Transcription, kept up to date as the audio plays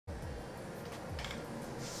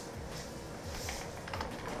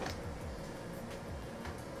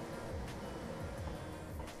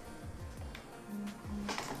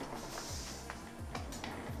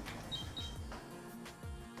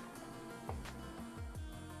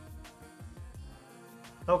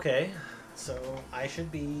Okay, so I should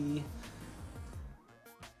be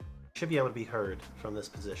able to be heard from this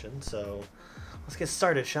position. So let's get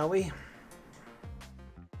started, shall we?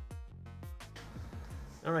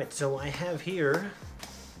 All right, so I have here,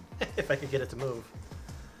 if I could get it to move,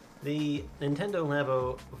 the Nintendo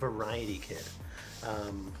Labo Variety Kit.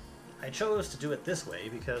 I chose to do it this way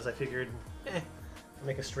because I figured, I'll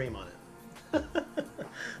make a stream on it.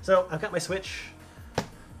 So I've got my Switch,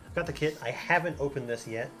 I've got the kit. I haven't opened this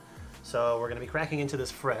yet, so we're going to be cracking into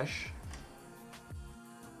this fresh.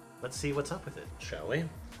 Let's see what's up with it, shall we? All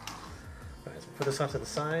right, so put this off to the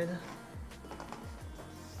side.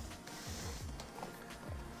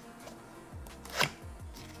 Of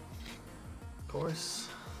course.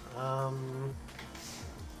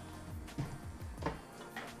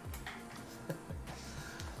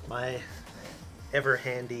 My ever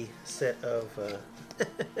handy set of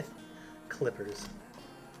clippers.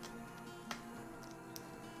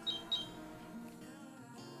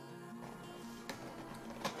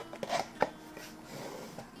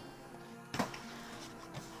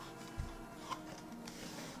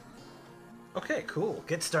 Okay, cool.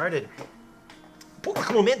 Get started.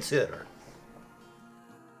 Commencer.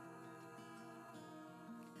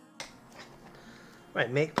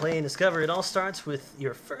 Right, make, play, and discover. It all starts with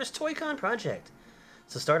your first Toy-Con project.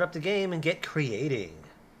 So start up the game and get creating.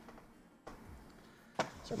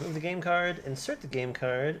 So remove the game card, insert the game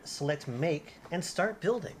card, select make, and start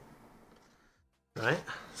building. Right,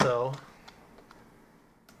 so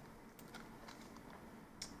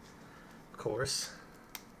of course,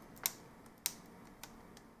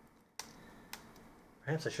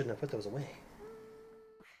 perhaps I shouldn't have put those away.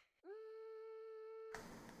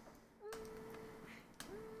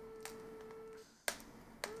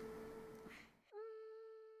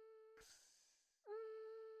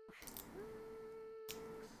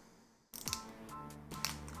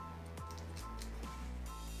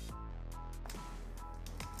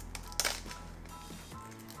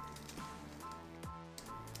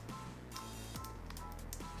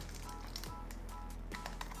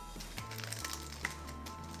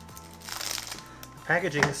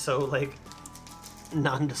 Packaging is so, like,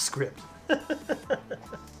 nondescript. Thing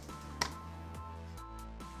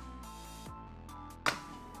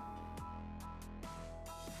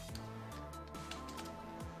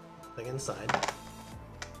inside.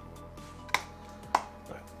 All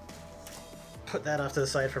right. Put that off to the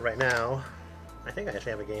side for right now. I think I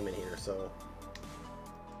actually have a game in here, so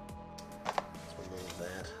let's remove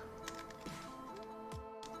that.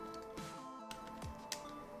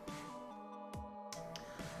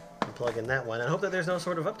 Plug in that one. I hope that there's no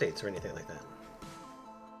sort of updates or anything like that.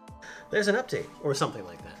 There's an update or something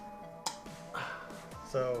like that.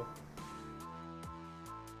 So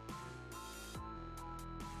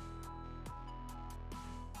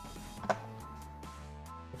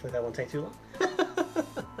hopefully that won't take too long.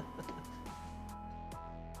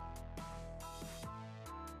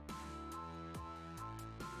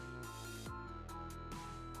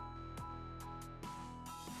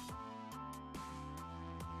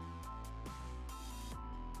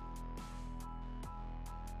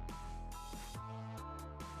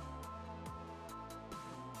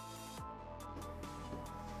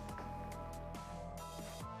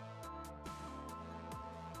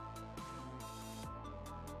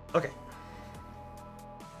 Okay.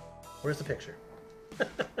 Where's the picture?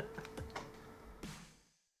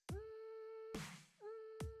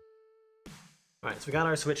 Alright, so we got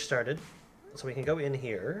our Switch started. So we can go in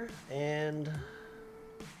here and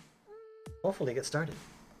hopefully get started.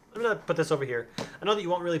 I'm going to put this over here. I know that you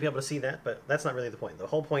won't really be able to see that, but that's not really the point. The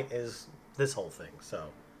whole point is this whole thing. So,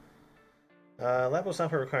 Labo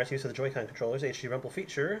software requires use of the Joy-Con controllers, HD Rumble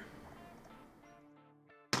feature.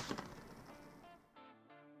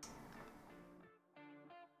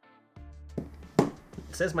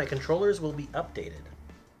 It says my controllers will be updated.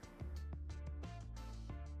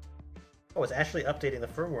 Oh, it's actually updating the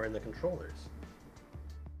firmware in the controllers.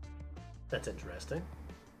 That's interesting.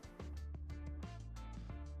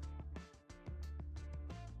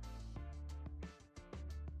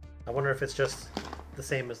 I wonder if it's just the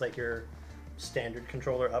same as like your standard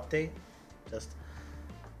controller update, just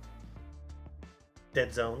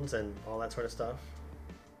dead zones and all that sort of stuff.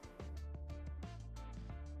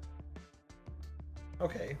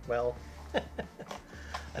 Okay, well,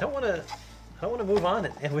 I don't want to move on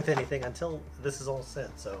with anything until this is all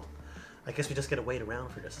set. So, I guess we just gotta wait around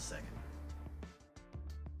for just a second.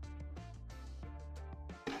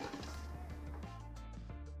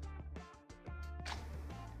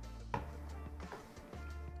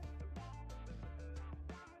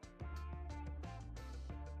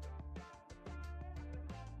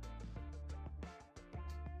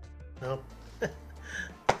 Nope.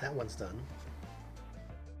 That one's done.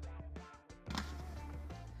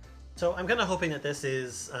 So I'm kind of hoping that this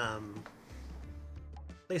is at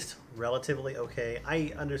least relatively okay.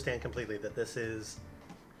 I understand completely that this is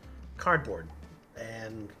cardboard,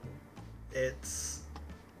 and it's,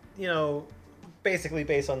 you know, basically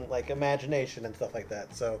based on like imagination and stuff like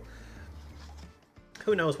that. So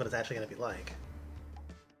who knows what it's actually going to be like.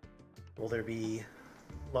 Will there be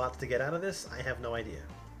lots to get out of this? I have no idea.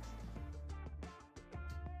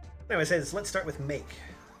 Anyway, let's start with make.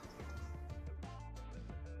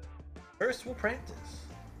 First, we'll practice.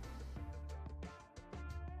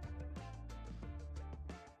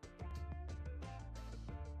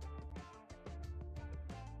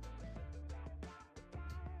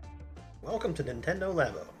 Welcome to Nintendo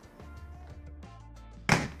Labo.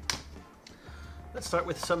 Let's start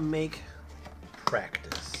with some make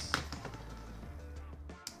practice.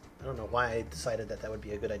 I don't know why I decided that that would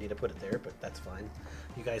be a good idea to put it there, but that's fine.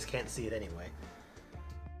 You guys can't see it anyway.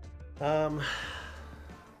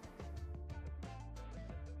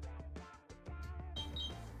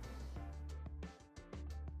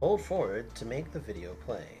 Hold forward to make the video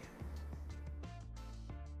play.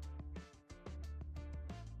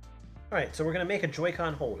 Alright, so we're going to make a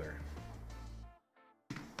Joy-Con holder.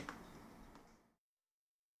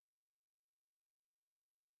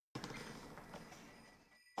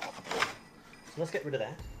 So let's get rid of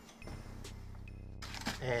that.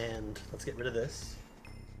 And let's get rid of this.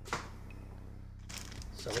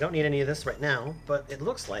 So we don't need any of this right now, but it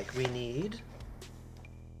looks like we need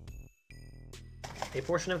a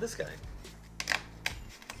portion of this guy.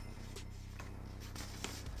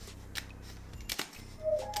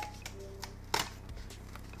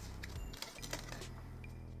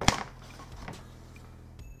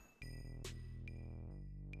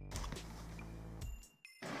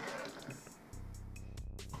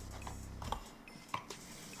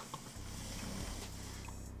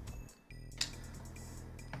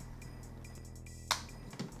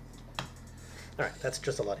 Alright, that's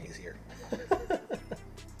just a lot easier.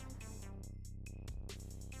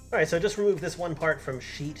 Alright, so just remove this one part from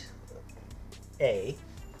sheet A.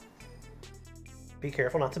 Be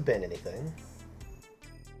careful not to bend anything.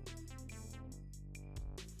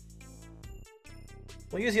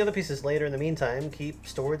 We'll use the other pieces later. In the meantime, keep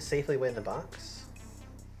stored safely away in the box.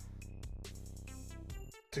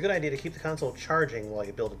 It's a good idea to keep the console charging while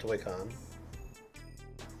you build a Joy-Con.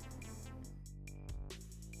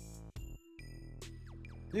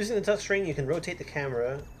 Using the touchscreen, you can rotate the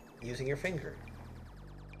camera using your finger.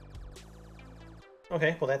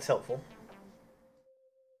 Okay, well that's helpful.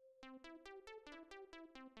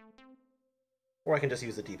 Or I can just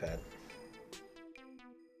use the D-pad.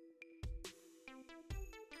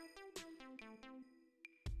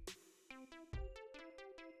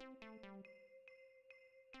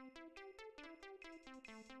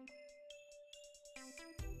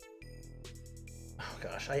 Oh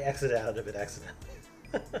gosh, I exited out of it accidentally.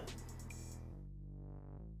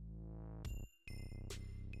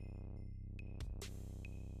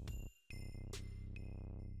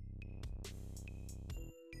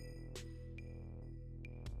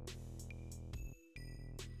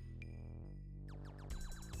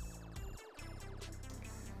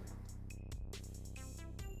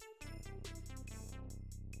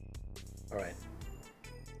 Alright.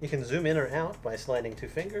 You can zoom in or out by sliding two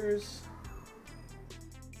fingers.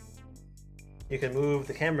 You can move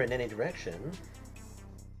the camera in any direction.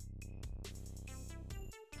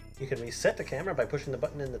 You can reset the camera by pushing the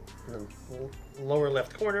button in the lower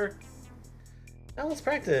left corner. Now let's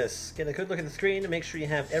practice. Get a good look at the screen to make sure you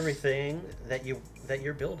have everything that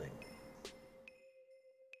you're building.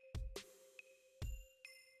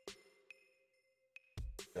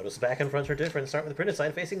 Notice the back and front are different. Start with the printed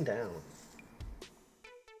side facing down.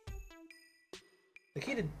 The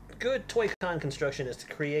key to good Toy-Con construction is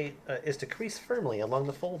to crease firmly along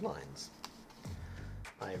the fold lines.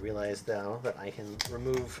 I realize now that I can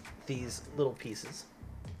remove these little pieces.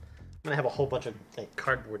 I'm gonna have a whole bunch of like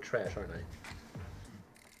cardboard trash, aren't I?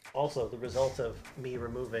 Also, the result of me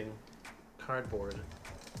removing cardboard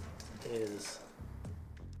is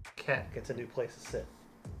Cat gets a new place to sit.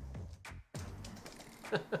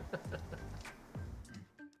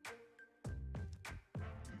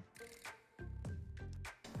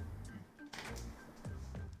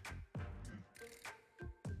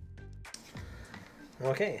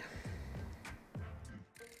 Okay.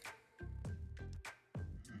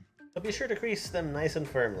 But be sure to crease them nice and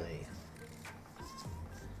firmly.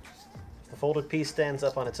 If the folded piece stands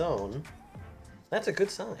up on its own, that's a good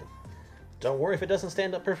sign. Don't worry if it doesn't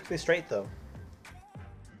stand up perfectly straight, though.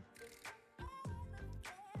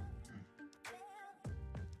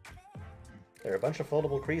 There are a bunch of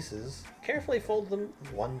foldable creases. Carefully fold them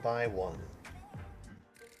one by one.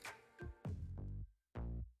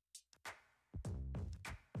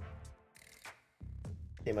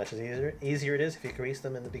 See how much easier it is if you crease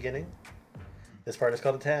them in the beginning? This part is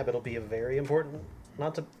called a tab. It'll be very important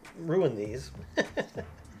not to ruin these.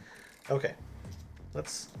 Okay,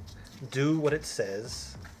 let's do what it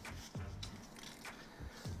says.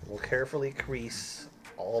 We'll carefully crease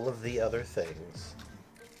all of the other things.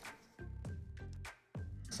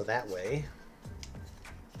 So that way,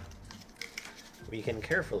 we can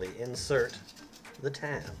carefully insert the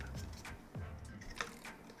tab.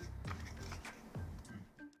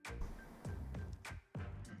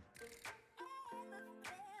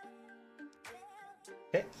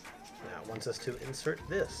 Okay, now it wants us to insert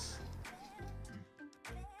this.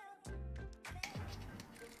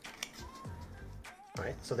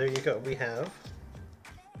 Alright, so there you go. We have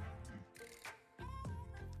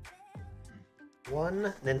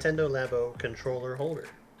one Nintendo Labo controller holder.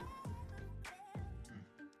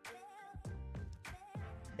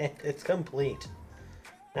 And it's complete.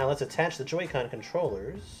 Now let's attach the Joy-Con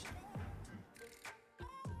controllers.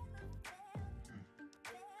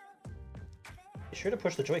 Be sure to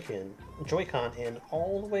push the Joy-Con in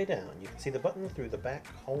all the way down. You can see the button through the back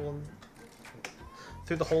hole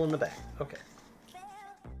through the hole in the back. Okay.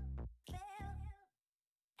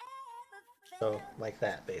 So like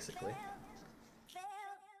that, basically.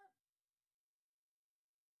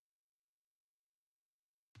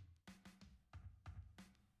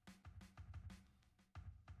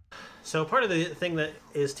 So part of the thing that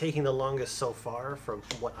is taking the longest so far, from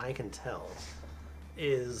what I can tell,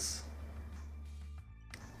 is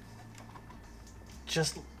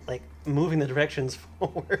just like moving the directions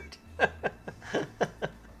forward. I'm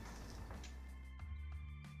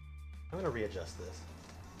gonna readjust this.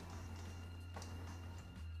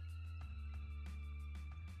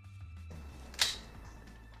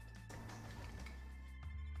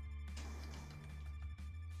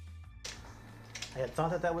 I had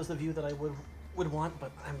thought that that was the view that I would want,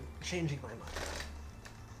 but I'm changing my mind.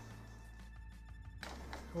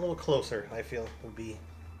 A little closer, I feel, would be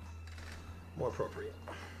more appropriate.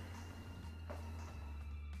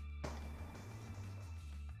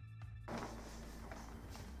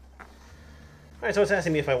 Alright, so it's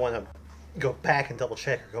asking me if I want to go back and double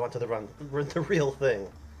check or go onto the real thing.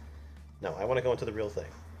 No, I want to go into the real thing.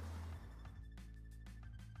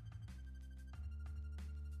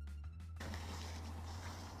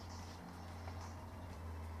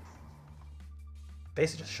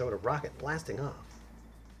 Basically just showed a rocket blasting off.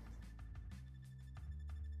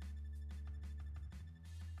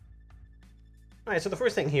 Alright, so the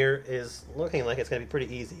first thing here is looking like it's going to be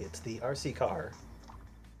pretty easy. It's the RC car.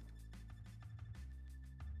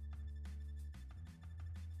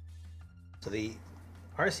 So the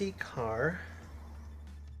RC car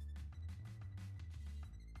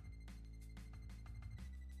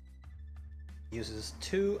uses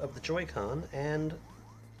 2 of the Joy-Con and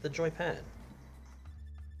the Joypad.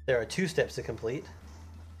 There are 2 steps to complete.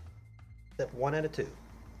 Step 1 out of 2.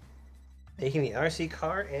 Making the RC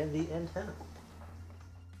car and the antenna.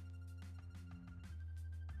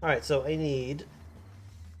 Alright, so I need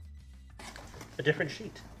a different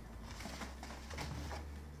sheet.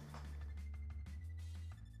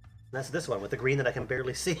 That's this one with the green that I can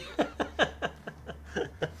barely see.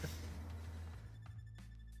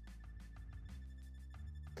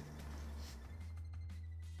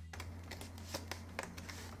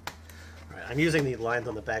 I'm using the lines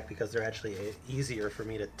on the back because they're actually easier for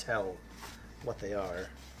me to tell what they are.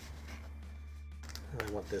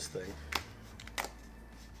 I want this thing.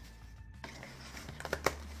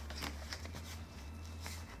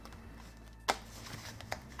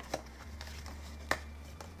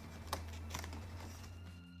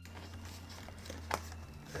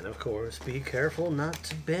 And of course, be careful not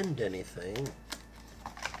to bend anything.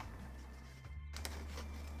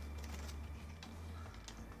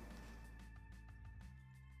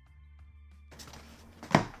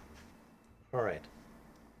 Alright.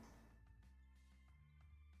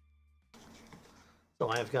 So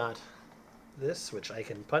I've got this, which I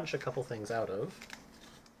can punch a couple things out of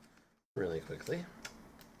really quickly.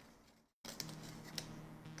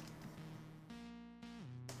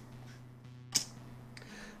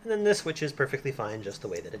 And then this, which is perfectly fine just the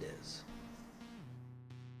way that it is.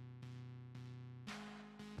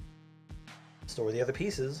 Store the other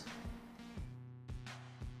pieces.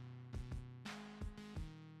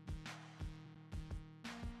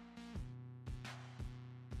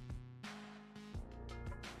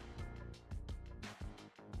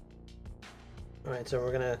 Alright, so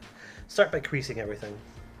we're gonna start by creasing everything.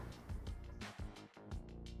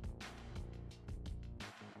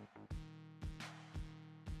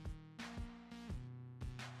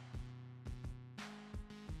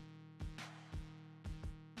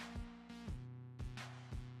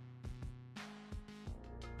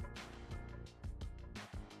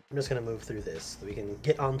 I'm just going to move through this so we can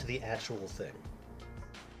get onto the actual thing.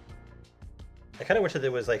 I kind of wish that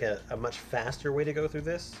there was like a much faster way to go through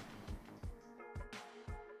this.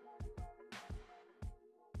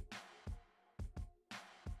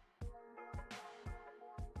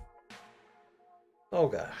 Oh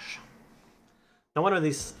gosh. No wonder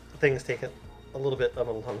these things take a little bit of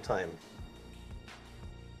a long time.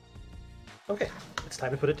 Okay, it's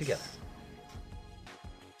time to put it together.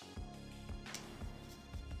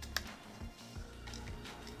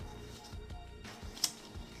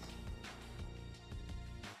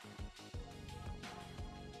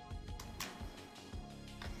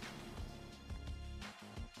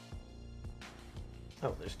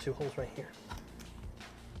 Oh, there's two holes right here.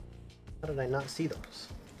 How did I not see those?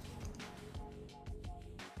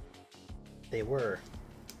 They were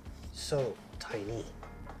so tiny.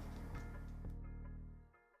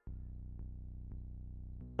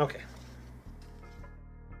 Okay.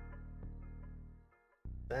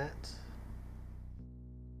 That.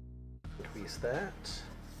 Increase that.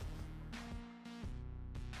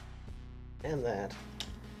 And that.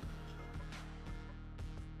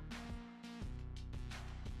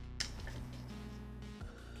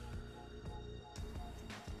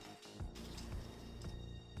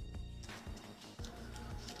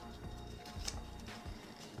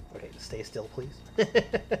 Okay, stay still, please.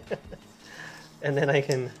 And then I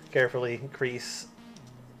can carefully crease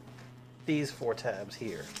these 4 tabs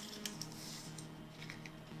here.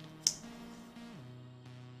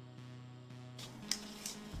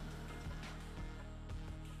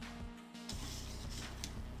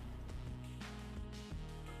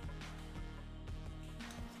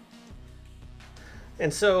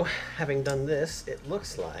 And so, having done this, it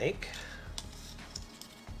looks like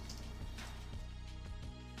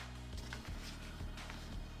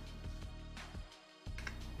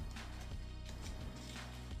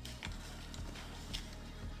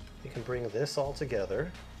we can bring this all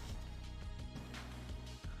together.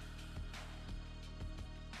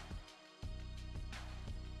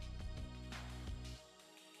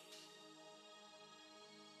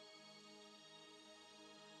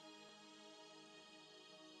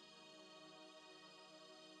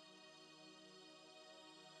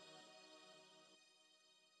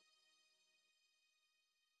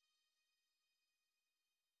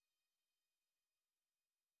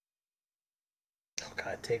 Oh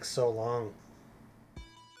god, it takes so long.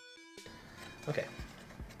 Okay.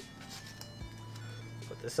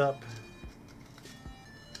 Put this up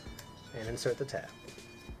and insert the tab.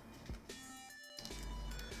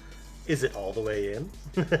 Is it all the way in?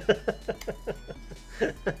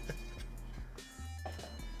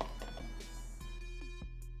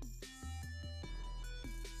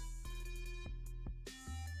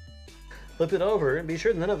 Flip it over and be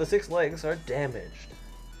sure none of the 6 legs are damaged.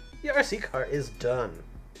 The RC car is done.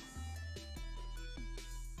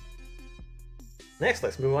 Next,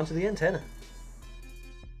 let's move on to the antenna.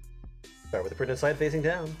 Start with the printed side facing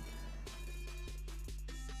down.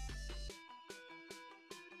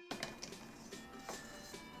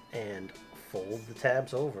 And fold the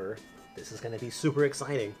tabs over. This is going to be super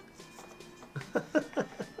exciting.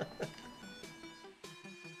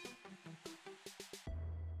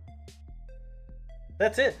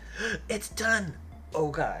 That's it. It's done. Oh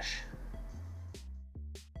gosh.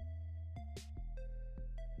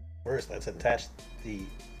 First, let's attach the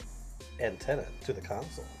antenna to the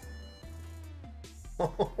console.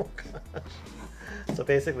 Oh gosh. So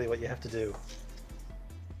basically what you have to do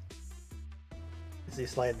is you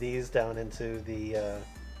slide these down into the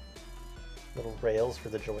little rails for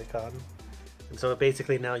the Joy-Con. And so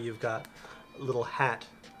basically now you've got a little hat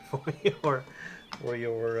for your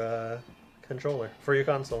controller, for your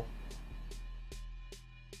console.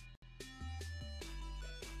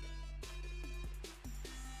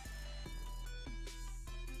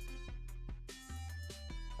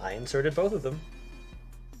 I inserted both of them.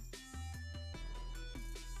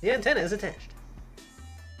 The antenna is attached.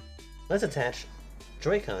 Let's attach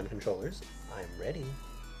Joy-Con controllers. I'm ready.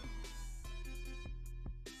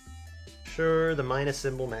 Sure, the minus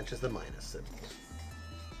symbol matches the minus symbol.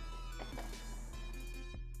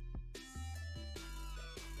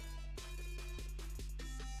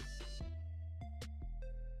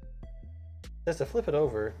 Just to flip it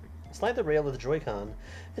over, slide the rail of the Joy-Con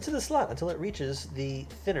into the slot until it reaches the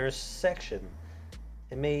thinner section.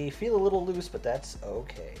 It may feel a little loose, but that's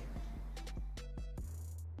okay.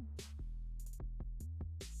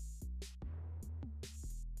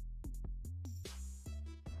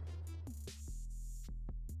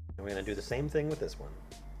 And we're going to do the same thing with this one.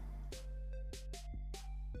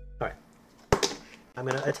 Alright. I'm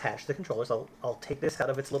going to attach the controllers. I'll take this out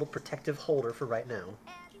of its little protective holder for right now.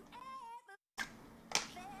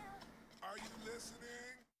 Are you listening?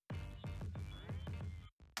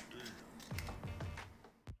 Yeah.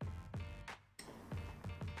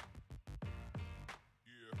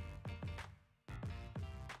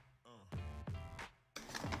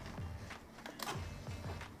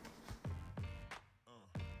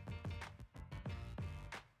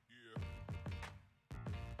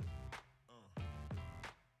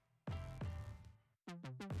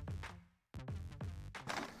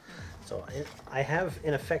 So I have,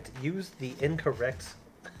 in effect, used the incorrect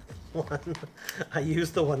one. I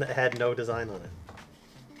used the one that had no design on it.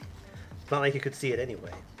 It's not like you could see it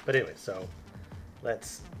anyway. But anyway, so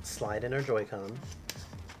let's slide in our Joy-Con.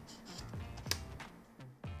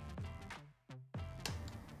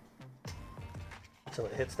 So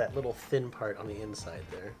it hits that little thin part on the inside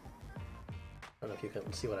there. I don't know if you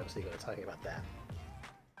can see what I'm seeing when I'm talking about that.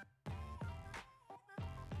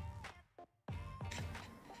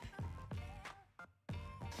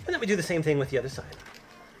 And then we do the same thing with the other side.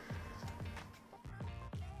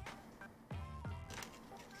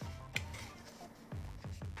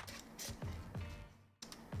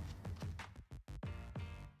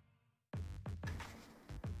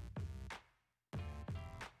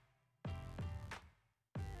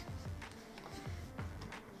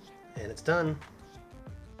 And it's done.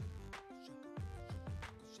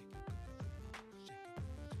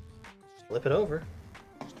 Flip it over.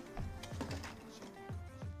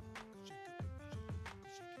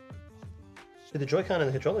 Do the Joy-Con and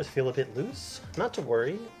the controllers feel a bit loose? Not to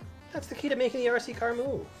worry. That's the key to making the RC car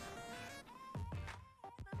move.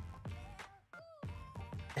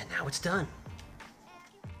 And now it's done.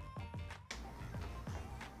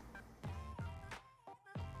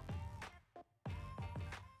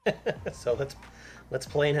 So let's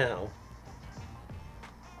play now.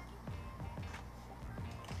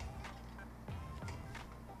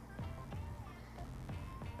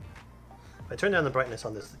 If I turn down the brightness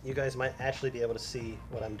on this, you guys might actually be able to see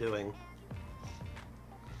what I'm doing.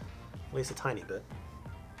 At least a tiny bit.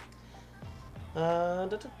 Da,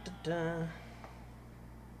 da, da, da.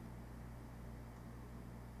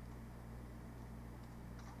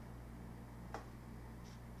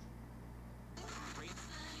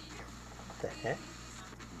 The heck?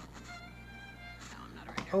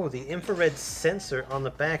 Oh, the infrared sensor on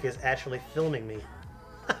the back is actually filming me.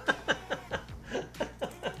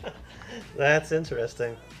 That's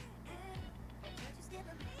interesting.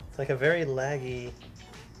 It's like a very laggy...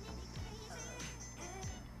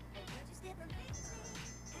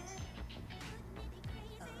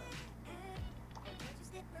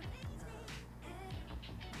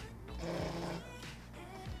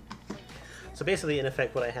 So basically, in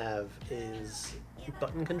effect, what I have is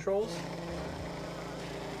button controls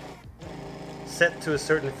set to a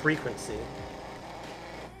certain frequency.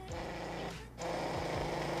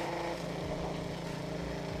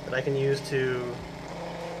 That I can use to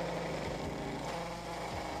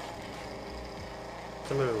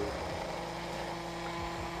move.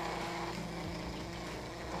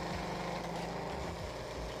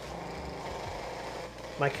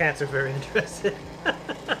 My cats are very interested.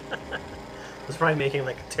 It's probably making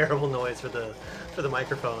like a terrible noise for the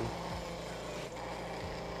microphone.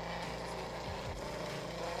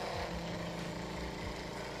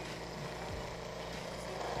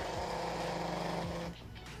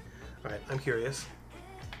 All right, I'm curious.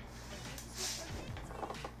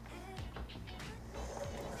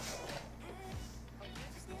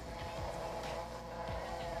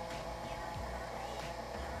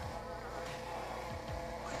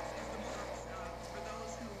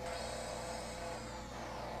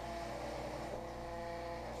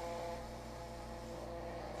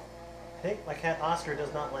 Okay, my cat Oscar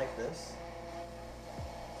does not like this.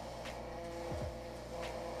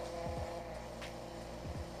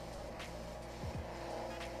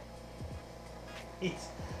 He's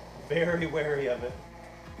very wary of it.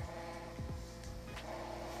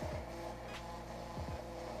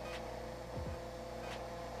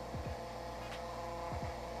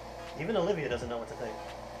 Even Olivia doesn't know what to think.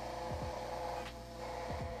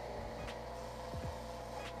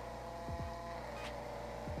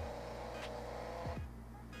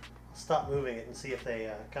 Stop moving it and see if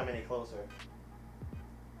they come any closer.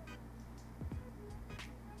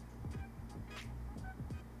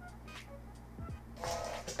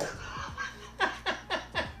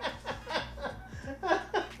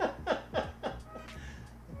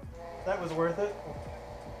 That was worth it.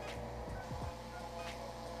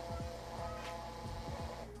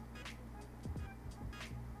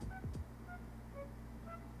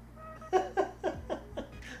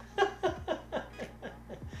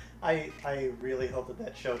 I really hope that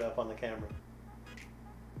that showed up on the camera.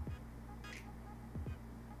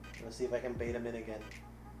 Let's see if I can bait him in again.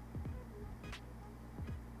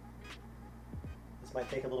 This might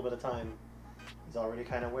take a little bit of time. He's already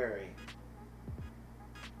kind of wary.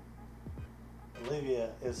 Olivia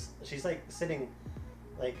she's like sitting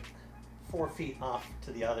like 4 feet off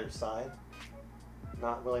to the other side,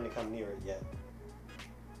 not willing to come near it yet.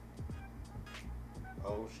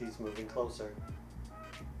 Oh, she's moving closer.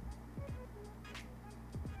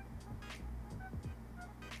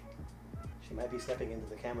 She might be stepping into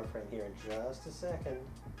the camera frame here in just a second.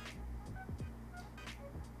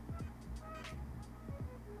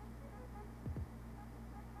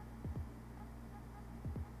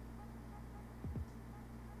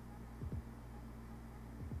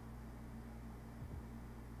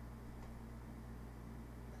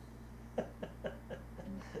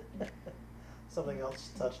 Something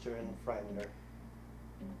else touched her and frightened her.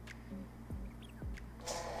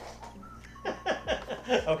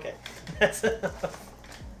 Okay, that's enough.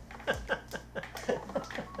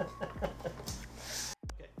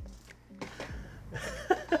 Okay.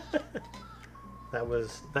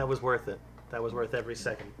 That was worth it. That was worth every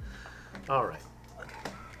second. All right.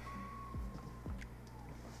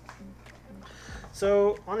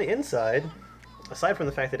 So on the inside, aside from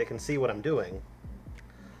the fact that it can see what I'm doing,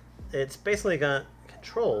 it's basically got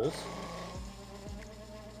controls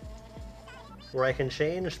where I can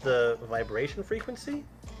change the vibration frequency.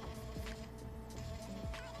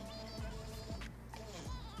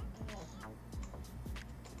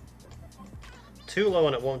 Too low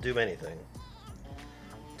and it won't do anything.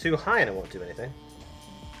 Too high and it won't do anything.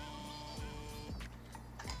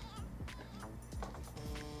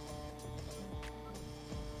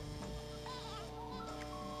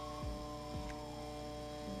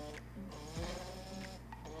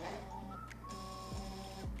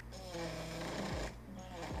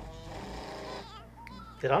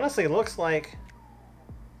 It honestly looks like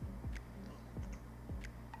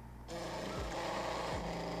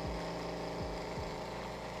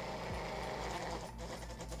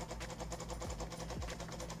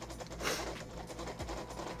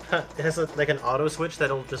it has like an auto switch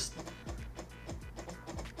that'll just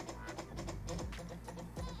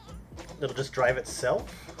drive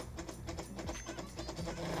itself.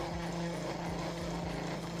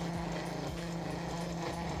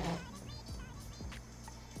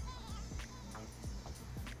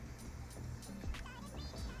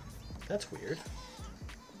 That's weird.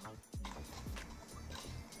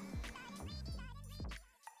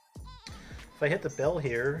 If I hit the bell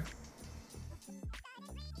here,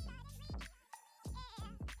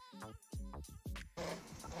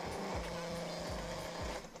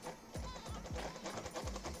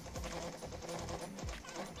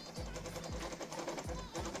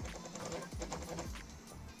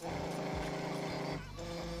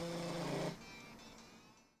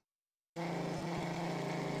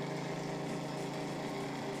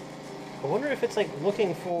 I wonder if it's like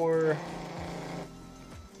looking for...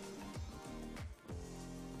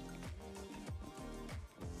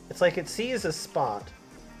 It's like it sees a spot.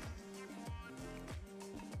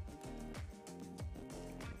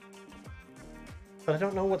 But I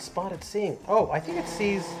don't know what spot it's seeing. Oh, I think it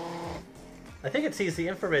sees the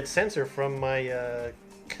infrared sensor from my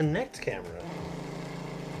Kinect camera.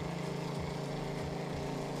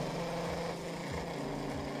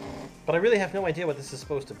 But I really have no idea what this is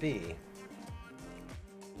supposed to be.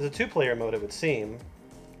 There's a two-player mode, it would seem.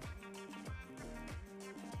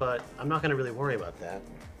 But I'm not going to really worry about that.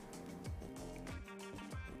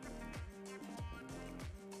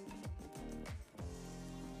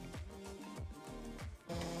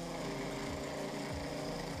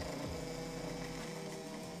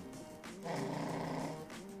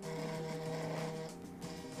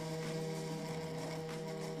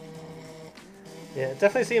 Yeah, it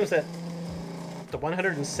definitely seems that the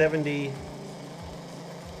 170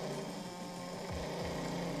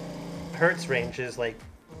 hertz range is like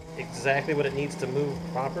exactly what it needs to move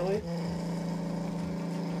properly.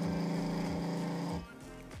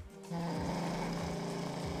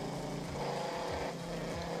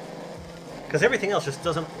 Because everything else just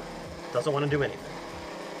doesn't want to do anything.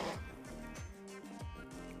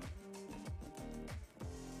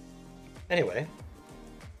 Anyway,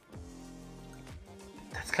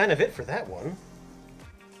 that's kind of it for that one.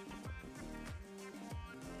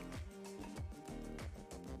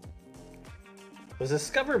 Let's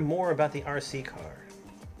discover more about the RC car.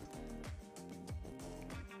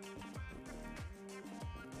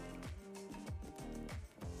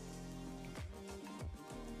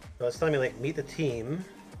 So it's telling me, like, meet the team.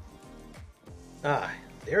 Ah,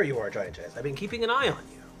 There you are, Giant Jazz. I've been keeping an eye on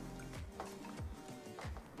you.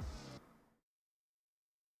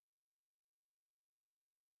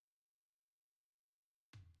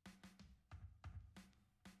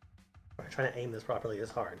 Alright, trying to aim this properly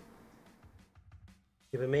is hard.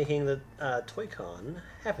 You've been making the Toy-Con,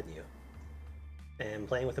 haven't you? And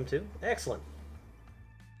playing with them too? Excellent.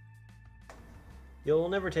 You'll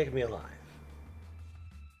never take me alive.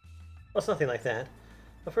 Well, it's nothing like that.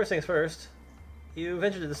 But first things first, you've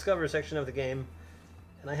entered the Discover section of the game,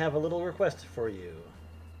 and I have a little request for you.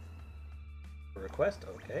 A request?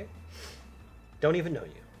 Okay. Don't even know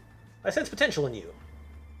you. I sense potential in you.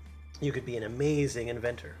 You could be an amazing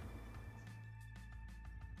inventor.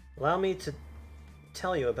 Allow me to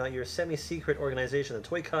tell you about your semi-secret organization, the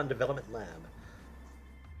Toy-Con Development Lab.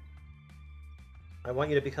 I want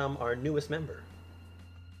you to become our newest member.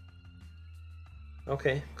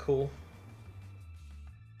 Okay, cool.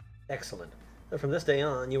 Excellent. And from this day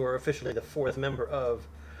on, you are officially the 4th member of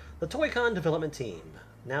the Toy-Con development team.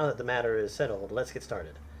 Now that the matter is settled, let's get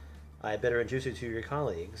started. I better introduce you to your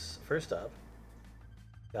colleagues. First up,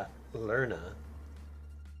 got Lerna.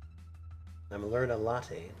 I'm Lerna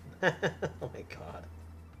Latte. Oh my god.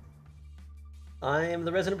 I'm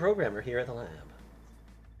the resident programmer here at the lab.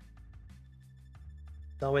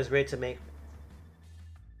 It's always great to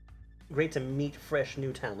meet fresh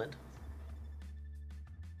new talent.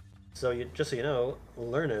 So just so you know,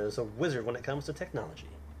 Lerna is a wizard when it comes to technology.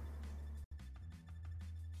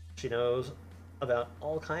 She knows about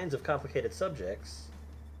all kinds of complicated subjects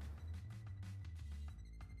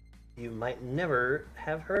you might never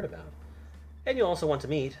have heard about. And you also want to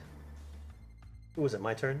meet... Ooh, is it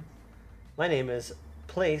my turn? My name is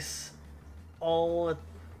Place All...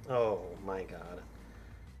 Oh my god.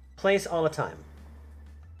 Place All the Time.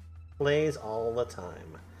 Plays all the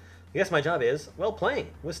time. I guess my job is, well,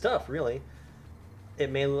 playing with stuff, really.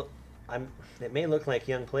 It may look like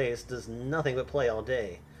young Place does nothing but play all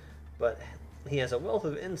day, but he has a wealth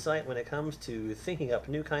of insight when it comes to thinking up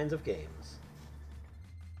new kinds of games.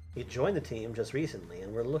 He joined the team just recently,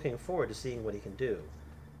 and we're looking forward to seeing what he can do.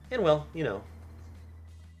 And, well, you know,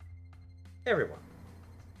 everyone.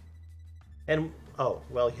 And, oh,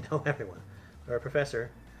 well, you know everyone. Our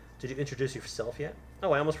professor, did you introduce yourself yet?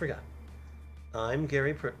 Oh, I almost forgot. I'm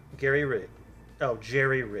Jerry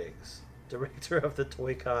Riggs, director of the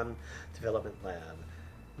Toy-Con Development Lab.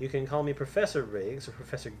 You can call me Professor Riggs or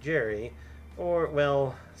Professor Jerry, or,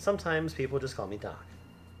 well, sometimes people just call me Doc.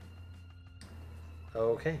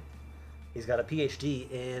 Okay. He's got a PhD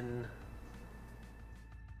in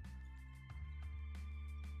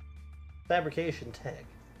fabrication tech.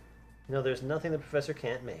 You know, there's nothing the professor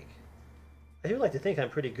can't make. I do like to think I'm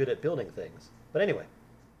pretty good at building things. But anyway,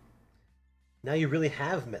 now you really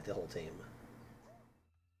have met the whole team.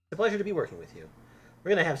 It's a pleasure to be working with you. We're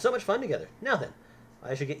going to have so much fun together. Now then,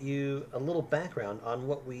 I should get you a little background on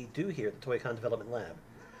what we do here at the Toy-Con Development Lab.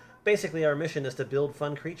 Basically, our mission is to build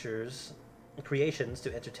fun creations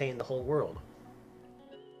to entertain the whole world.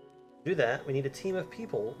 To do that, we need a team of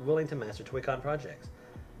people willing to master Toy-Con projects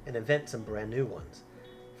and invent some brand new ones.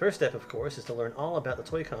 First step, of course, is to learn all about the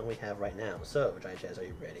Toy-Con we have right now. So, Giant Jazz, are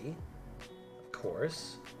you ready? Of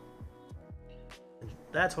course. And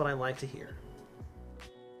that's what I like to hear.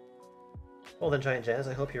 Well then, Giant Jazz,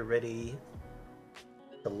 I hope you're ready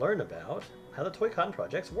to learn about how the Toy-Con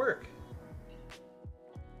projects work.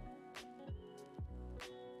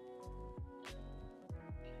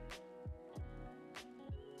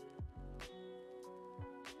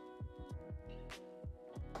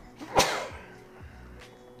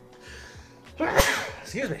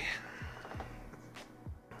 Excuse me.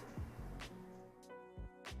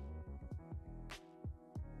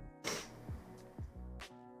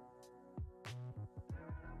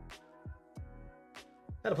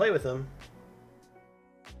 How to play with them.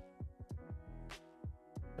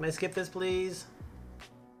 Can I skip this, please?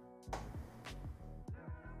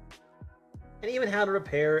 And even how to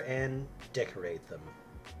repair and decorate them.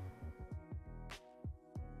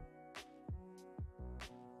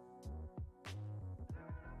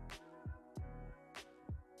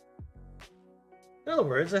 In other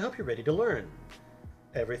words, I hope you're ready to learn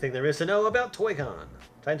everything there is to know about Toy-Con.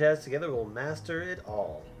 Giant Jazz together will master it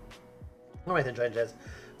all. Alright then, Giant Jazz.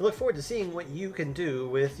 We look forward to seeing what you can do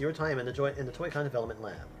with your time in the Toy-Con Development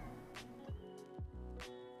Lab.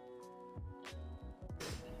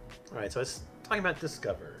 Alright, so it's talking about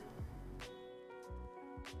Discover.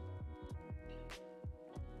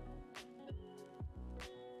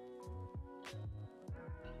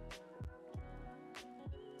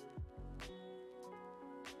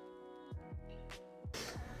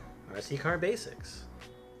 RC Car Basics.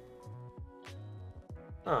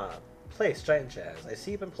 Ah, place, Giant Jazz. I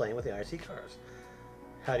see you've been playing with the RC cars.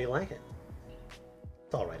 How do you like it?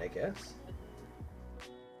 It's alright, I guess.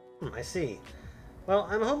 I see. Well,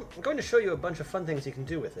 I'm going to show you a bunch of fun things you can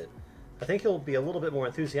do with it. I think you'll be a little bit more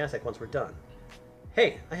enthusiastic once we're done.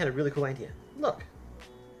 Hey, I had a really cool idea. Look!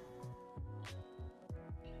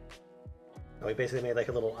 Oh, we basically made like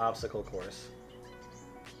a little obstacle course.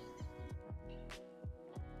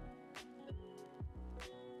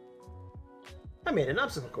 I made an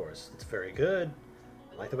obstacle course. It's very good.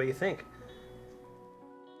 I like the way you think.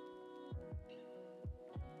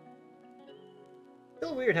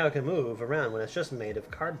 Still weird how it can move around when it's just made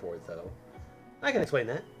of cardboard, though. I can explain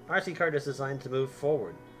that. RC cart is designed to move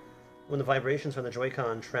forward. When the vibrations from the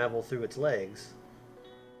Joy-Con travel through its legs,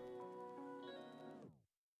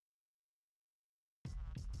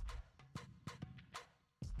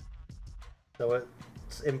 so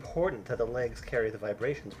it's important that the legs carry the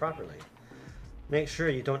vibrations properly. Make sure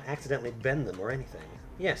you don't accidentally bend them or anything.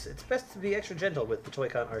 Yes, it's best to be extra gentle with the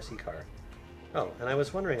Joy-Con RC car. Oh, and I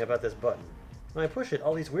was wondering about this button. When I push it,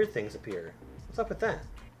 all these weird things appear. What's up with that?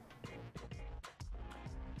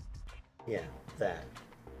 Yeah, that.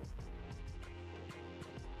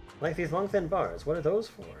 Like these long thin bars, what are those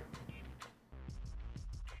for?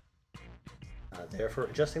 They're for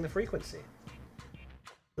adjusting the frequency.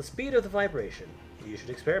 The speed of the vibration. You should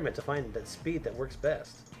experiment to find that speed that works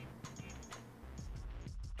best.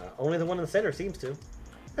 Only the one in the center seems to.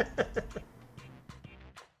 Then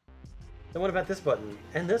what about this button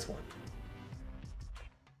and this one?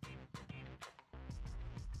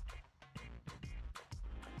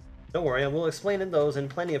 Don't worry, I will explain those in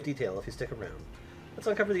plenty of detail if you stick around. Let's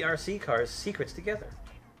uncover the RC car's secrets together.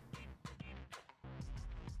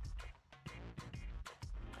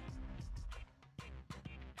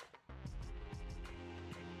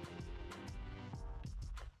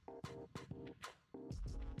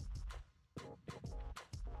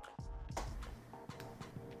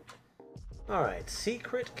 Alright,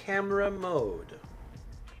 secret camera mode.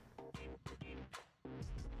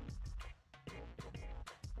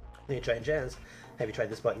 Hey, Giant Jazz, have you tried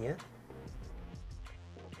this button yet?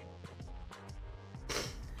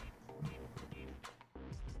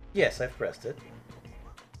 Yes, I've pressed it.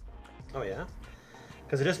 Oh yeah?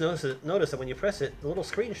 Because I just noticed that when you press it, the little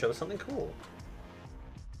screen shows something cool.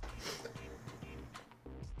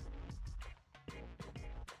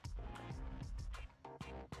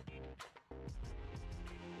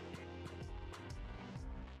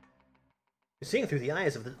 You're seeing through the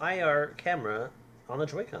eyes of the IR camera on the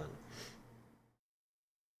Joy-Con.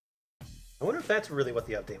 I wonder if that's really what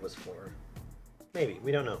the update was for. Maybe,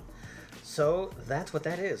 we don't know. So, that's what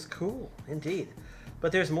that is. Cool, indeed.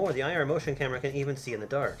 But there's more. The IR motion camera can even see in the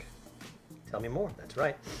dark. Tell me more. That's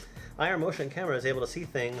right. IR motion camera is able to see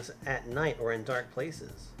things at night or in dark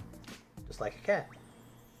places. Just like a cat.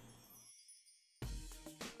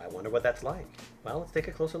 I wonder what that's like. Well, let's take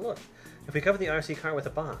a closer look. If we cover the RC car with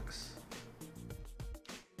a box...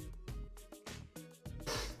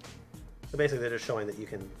 So basically they're just showing that you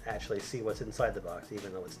can actually see what's inside the box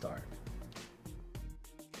even though it's dark.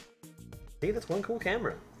 See, that's one cool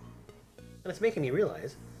camera. And it's making me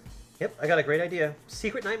realize, yep, I got a great idea.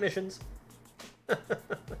 Secret night missions. Oh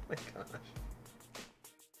my gosh.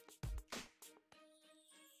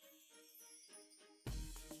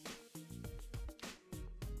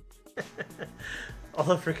 All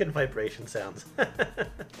the freaking vibration sounds.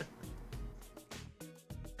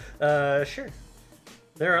 Sure.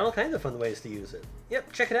 There are all kinds of fun ways to use it.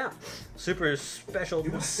 Yep, check it out. Super special.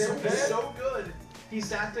 It was so good. He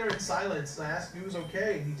sat there in silence. I asked if he was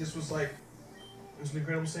okay, and he just was like, "It was an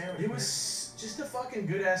incredible sandwich." It was just a fucking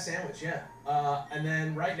good ass sandwich, yeah. And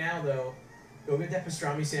then right now though, go get that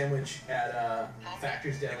pastrami sandwich at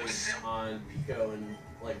Factor's Deli on Pico and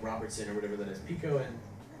like Robertson or whatever that is. Pico and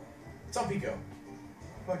it's on Pico.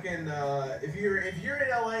 Fucking if you're in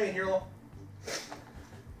LA and you're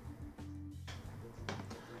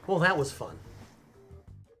well, that was fun.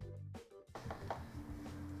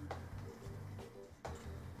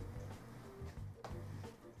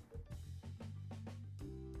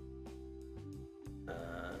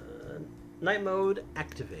 Night mode,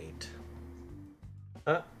 activate.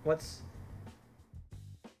 What's...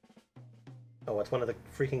 Oh, it's one of the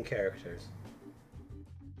freaking characters.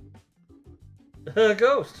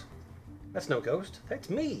 Ghost! That's no ghost, that's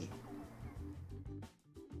me!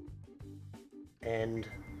 And...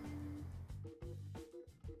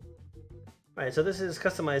 Alright, so this is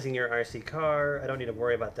customizing your RC car. I don't need to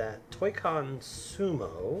worry about that. Toy-Con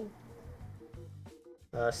Sumo.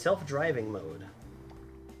 Self-driving mode.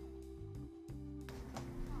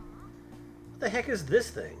 What the heck is this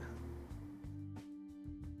thing?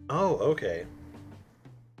 Oh, okay.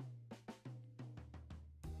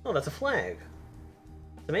 Oh, that's a flag.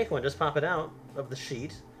 To make one, just pop it out of the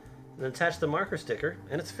sheet and attach the marker sticker,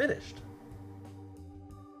 and it's finished.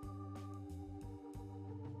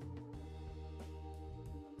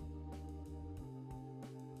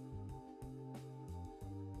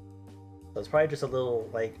 So it's probably just a little,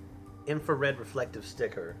 like, infrared reflective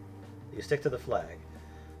sticker that you stick to the flag.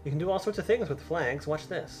 You can do all sorts of things with flags. Watch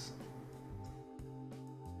this.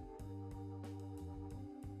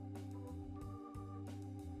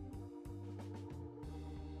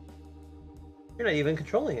 You're not even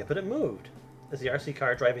controlling it, but it moved. Is the RC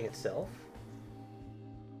car driving itself?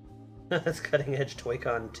 That's cutting-edge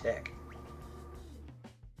Toy-Con tech.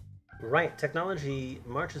 Right, technology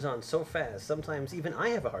marches on so fast, sometimes even I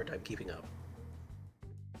have a hard time keeping up.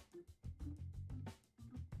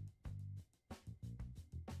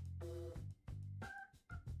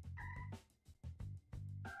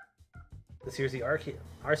 This here's the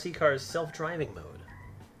RC car's self-driving mode.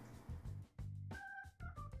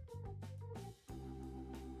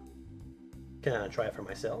 Can I try it for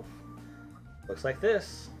myself? Looks like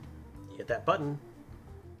this. You hit that button,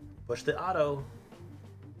 push the auto.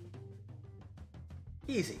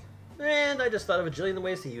 Easy. And I just thought of a jillion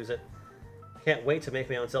ways to use it. Can't wait to make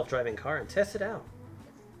my own self-driving car and test it out.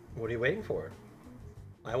 What are you waiting for?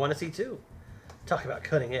 I want to see too. Talk about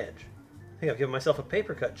cutting edge. I think I've given myself a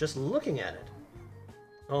paper cut just looking at it.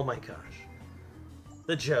 Oh my gosh.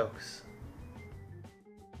 The jokes.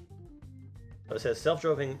 So it says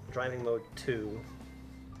self-driving mode 2.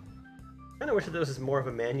 I kind of wish that this was more of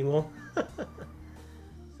a manual.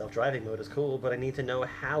 Self-driving mode is cool, but I need to know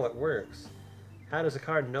how it works. How does a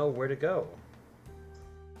car know where to go?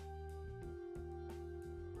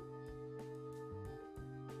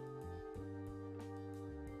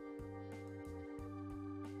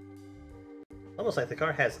 Almost like the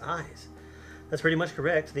car has eyes. That's pretty much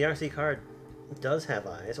correct. The RC car does have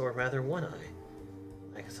eyes, or rather one eye.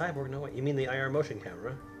 Like a cyborg, no way. You mean the IR motion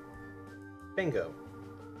camera? Bingo.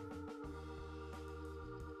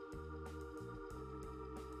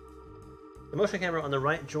 The motion camera on the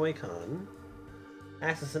right Joy-Con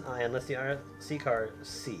acts as an eye and lets the RC car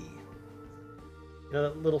see. You know,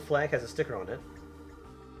 that little flag has a sticker on it.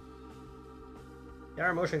 The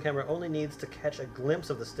IR motion camera only needs to catch a glimpse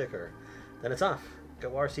of the sticker. Then it's off. Go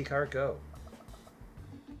RC car, go.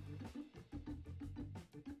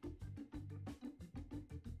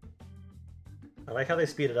 I like how they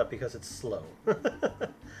speed it up because it's slow. So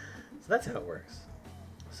that's how it works.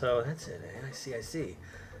 So that's it, eh? I see.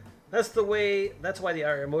 That's why the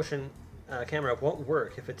IR motion camera won't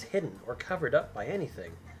work if it's hidden or covered up by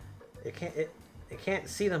anything. It can't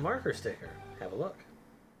see the marker sticker. Have a look.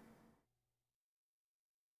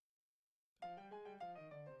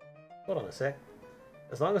 Hold on a sec.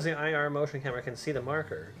 As long as the IR motion camera can see the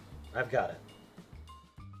marker, I've got it.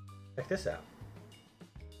 Check this out.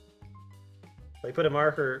 So you put a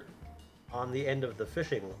marker on the end of the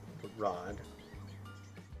fishing rod,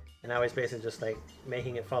 and now he's basically just like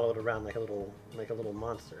making it follow it around like a little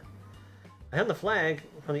monster. I hung the flag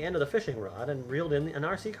from the end of the fishing rod and reeled in an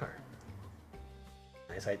RC car.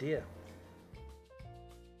 Nice idea.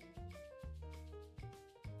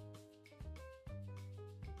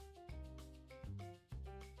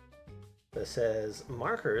 This says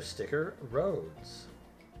marker sticker roads.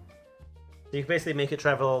 So you can basically make it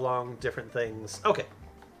travel along different things. Okay.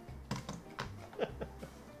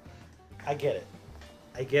 I get it.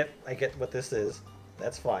 I get what this is.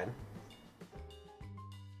 That's fine.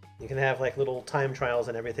 You can have like little time trials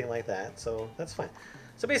and everything like that, so that's fine.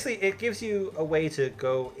 So basically it gives you a way to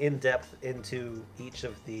go in depth into each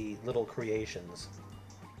of the little creations.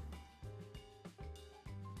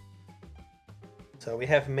 So we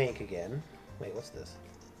have make again. Wait, what's this?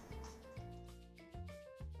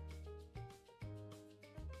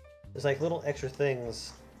 There's like little extra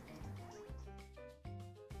things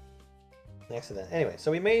next to that. Anyway,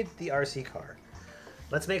 so we made the RC car.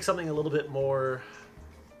 Let's make something a little bit more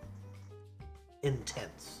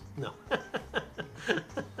intense. No. Let's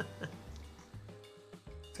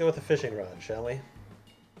go with the fishing rod, shall we?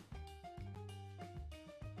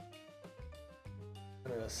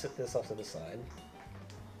 I'm gonna sit this off to the side.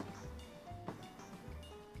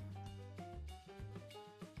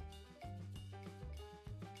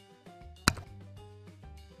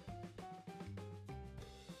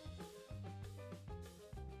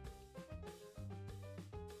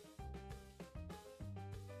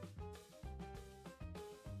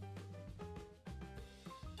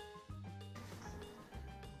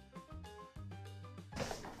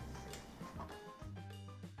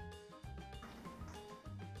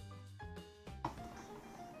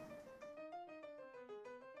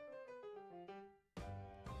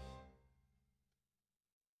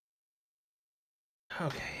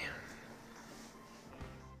 Okay.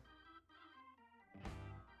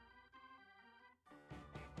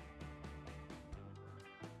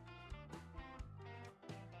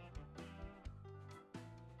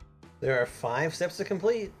 There are 5 steps to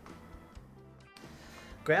complete.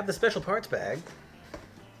 Grab the special parts bag.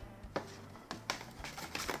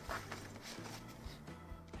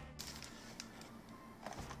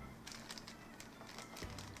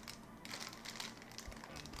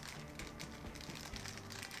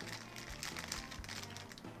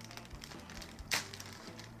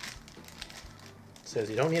 Says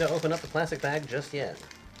you don't need to open up the plastic bag just yet.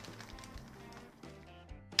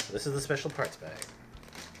 This is the special parts bag.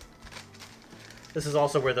 This is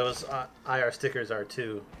also where those IR stickers are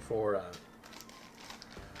too, for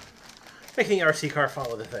making the RC car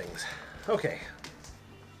follow the things. Okay.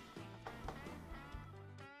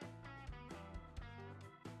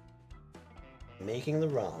 Making the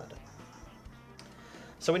rod.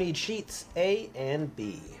 So we need sheets A and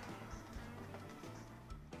B.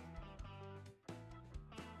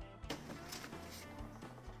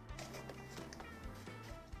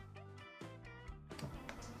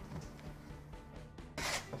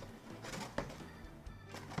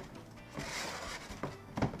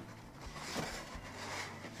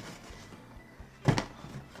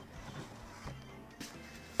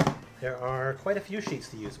 There are quite a few sheets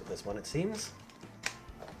to use with this one, it seems.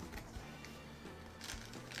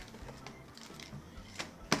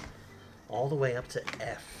 All the way up to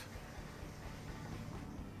F.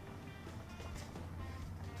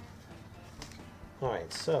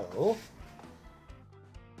 Alright, so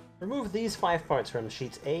remove these 5 parts from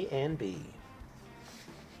sheets A and B.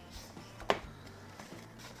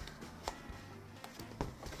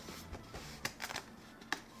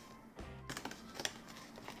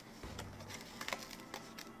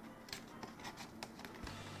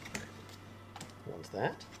 One's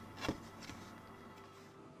that.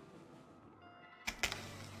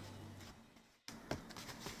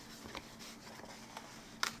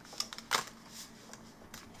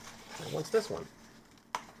 And what's this one?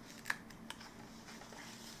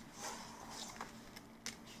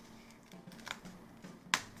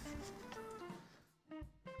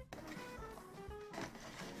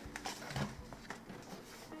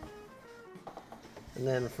 And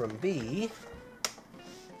then from B,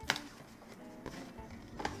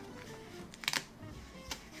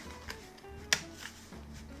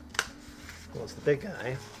 well, it's the big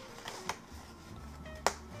guy.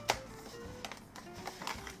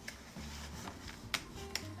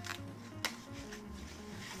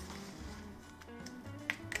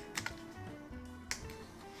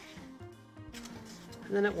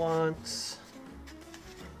 And then it wants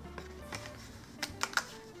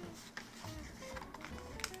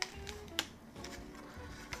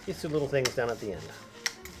these 2 little things down at the end.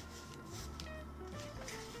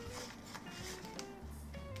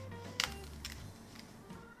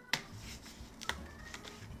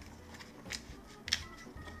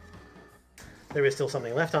 There is still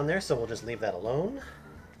something left on there, so we'll just leave that alone.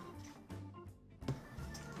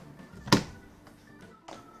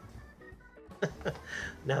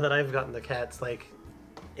 Now that I've gotten the cats, like,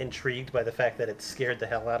 intrigued by the fact that it scared the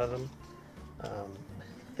hell out of them,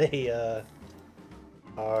 they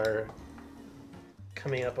are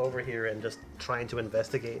coming up over here and just trying to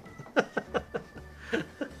investigate.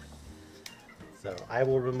 So I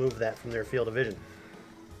will remove that from their field of vision.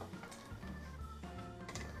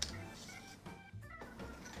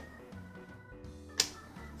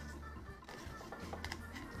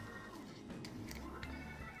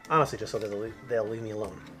 Honestly, just so that they'll leave me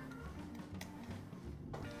alone.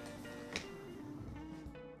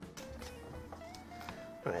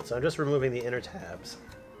 Alright, so I'm just removing the inner tabs.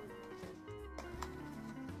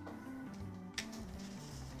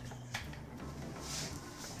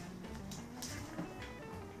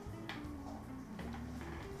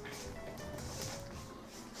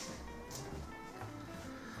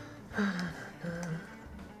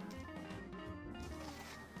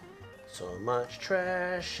 So much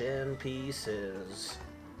trash and pieces.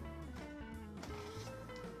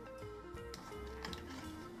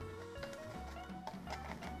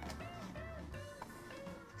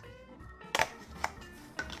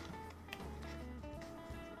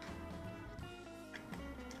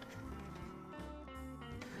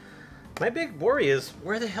 My big worry is,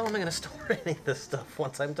 where the hell am I going to store any of this stuff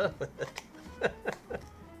once I'm done with it?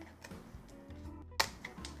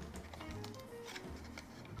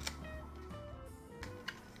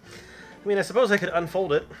 I mean, I suppose I could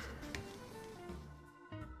unfold it,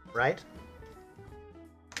 right?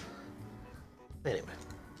 Anyway.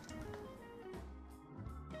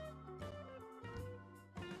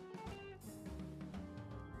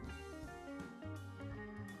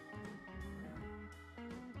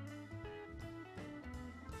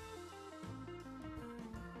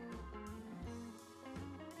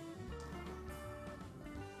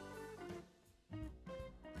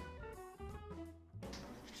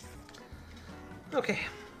 Okay,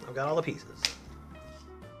 I've got all the pieces.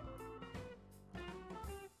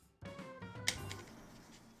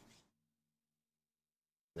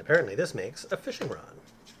 And apparently this makes a fishing rod.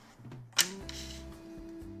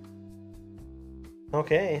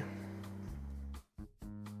 Okay.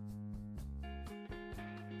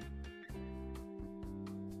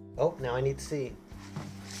 Oh, now I need to see.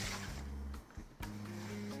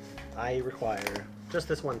 I require just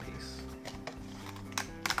this one piece.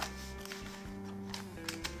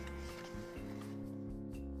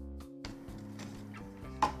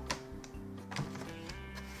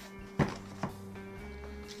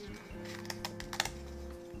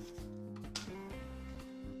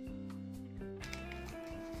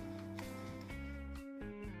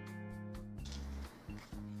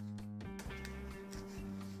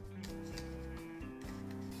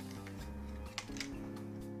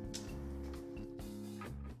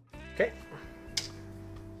 Okay.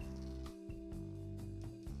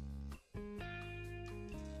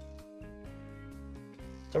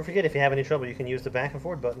 Don't forget, if you have any trouble, you can use the back and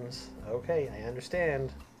forward buttons. Okay, I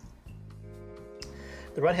understand.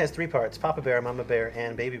 The rod has 3 parts: Papa Bear, Mama Bear,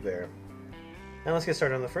 and Baby Bear. Now let's get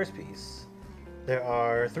started on the first piece. There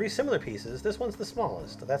are 3 similar pieces. This one's the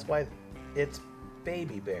smallest. That's why it's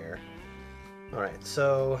Baby Bear. Alright,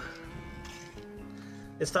 so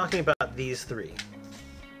it's talking about these 3.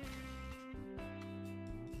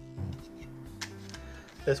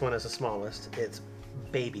 This one is the smallest. It's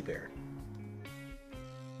Baby Bear.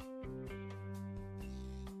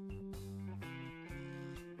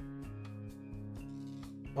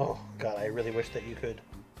 Oh, God, I really wish that you could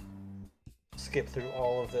skip through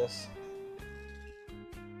all of this.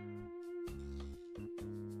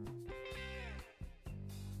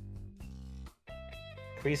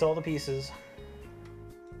 Crease all the pieces.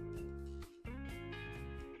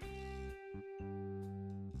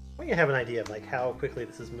 Well, you have an idea of like how quickly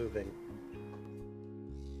this is moving.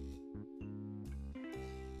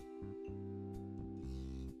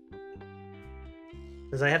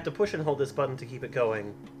 Because I have to push and hold this button to keep it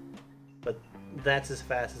going, but that's as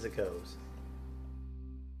fast as it goes.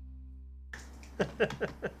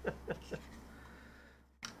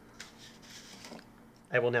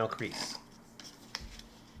 I will now crease.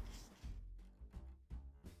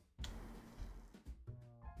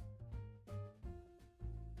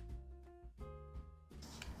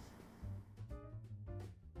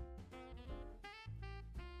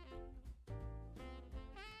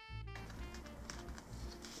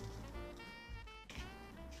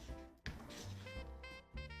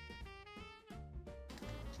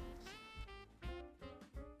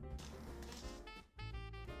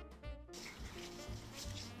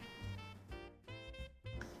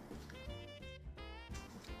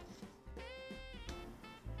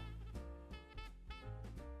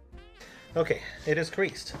 Okay, it is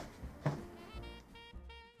creased.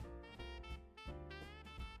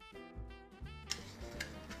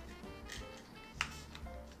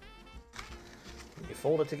 You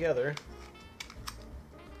fold it together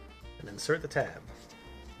and insert the tab.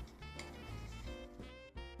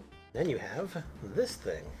 Then you have this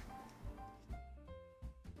thing.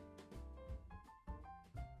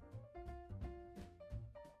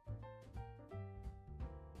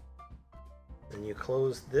 And you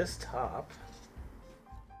close this top,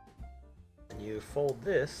 and you fold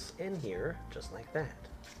this in here just like that.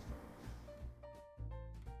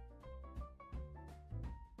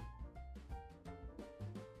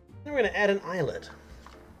 Then we're going to add an eyelet.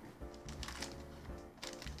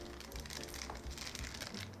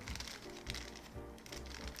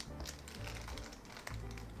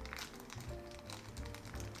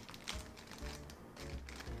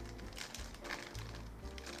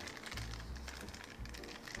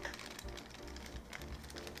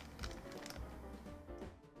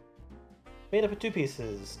 Made up of 2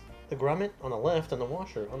 pieces, the grommet on the left and the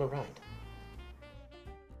washer on the right.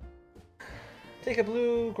 Take a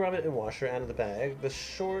blue grommet and washer out of the bag, the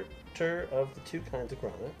shorter of the 2 kinds of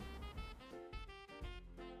grommet.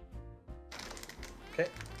 Okay.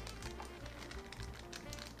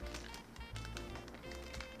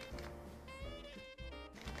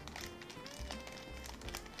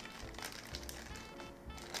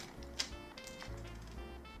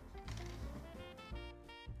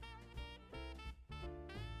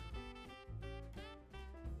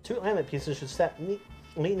 Two eyelet pieces should snap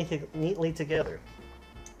neatly together.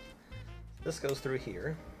 This goes through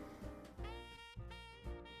here.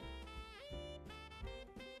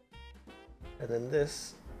 And then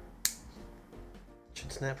this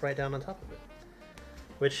should snap right down on top of it.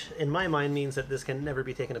 Which, in my mind, means that this can never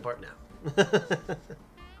be taken apart now.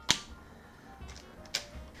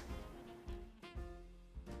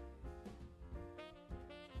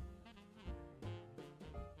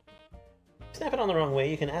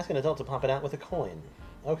 you can ask an adult to pop it out with a coin.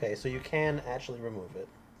 Okay, so you can actually remove it.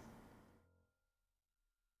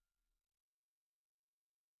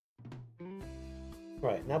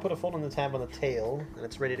 Right, now put a fold on the tab on the tail, and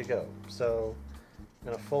it's ready to go. So, I'm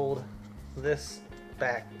going to fold this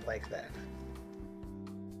back like that.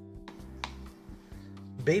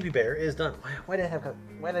 Baby Bear is done. Why did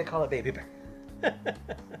I call it Baby Bear?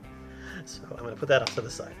 So, I'm going to put that off to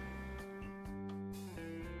the side.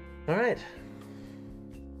 Alright.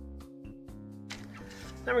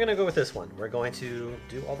 Now we're going to go with this one. We're going to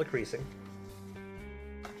do all the creasing.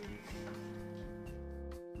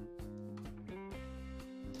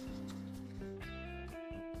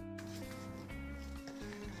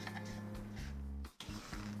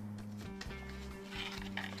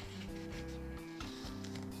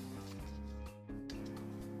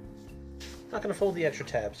 Not going to fold the extra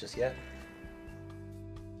tabs just yet.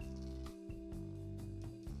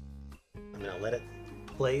 I'm going to let it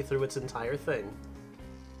play through its entire thing.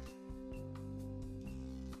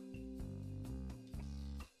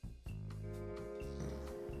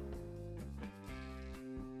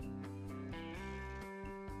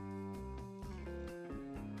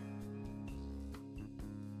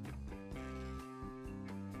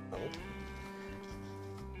 Oh.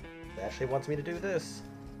 It actually wants me to do this.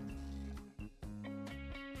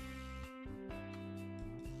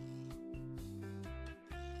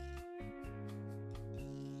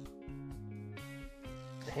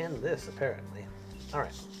 And this, apparently.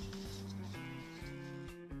 Alright.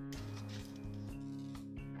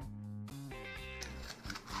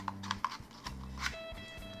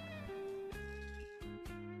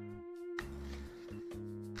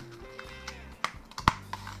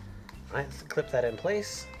 Alright, let's clip that in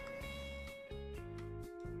place.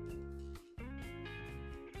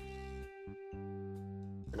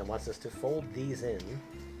 And it wants us to fold these in.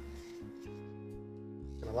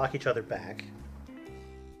 And lock each other back.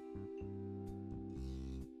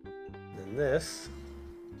 This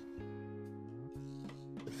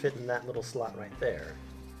would fit in that little slot right there.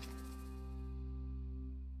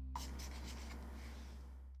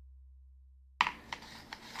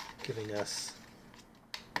 Giving us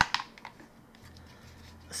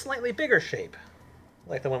a slightly bigger shape,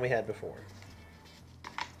 like the one we had before.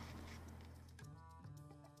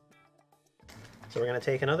 So we're going to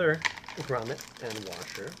take another grommet and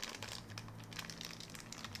washer.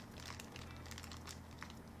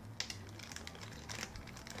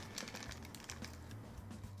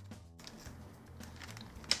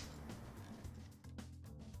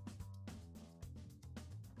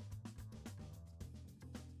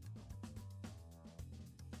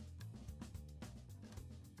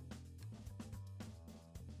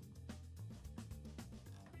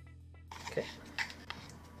 Okay.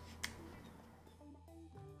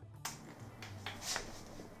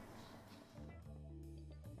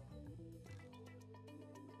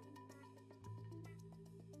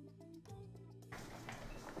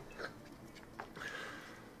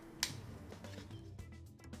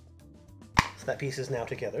 So that piece is now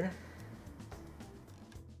together.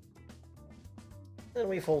 Then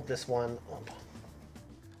we fold this one up.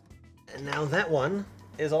 And now that one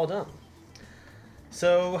is all done.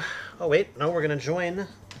 So, oh wait, no, we're going to join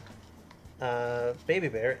Baby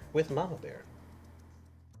Bear with Mama Bear.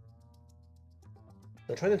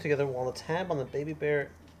 So join them together while the tab on the Baby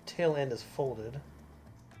Bear tail end is folded.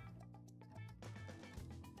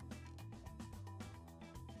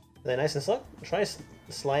 Then nice and slow, try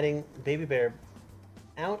sliding Baby Bear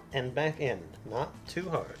out and back in, not too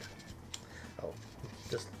hard. Oh,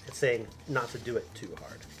 just it's saying not to do it too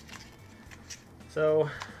hard. So,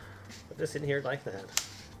 put this in here like that.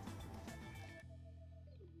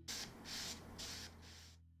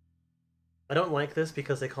 I don't like this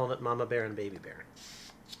because they called it Mama Bear and Baby Bear.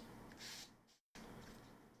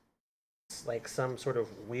 It's like some sort of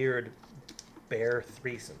weird bear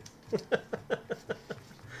threesome.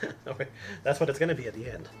 Okay, that's what it's going to be at the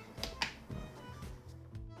end.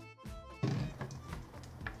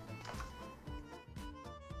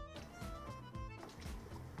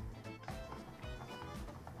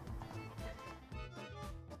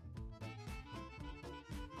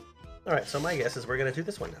 Alright, so my guess is we're going to do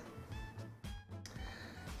this one now.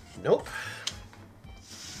 Nope.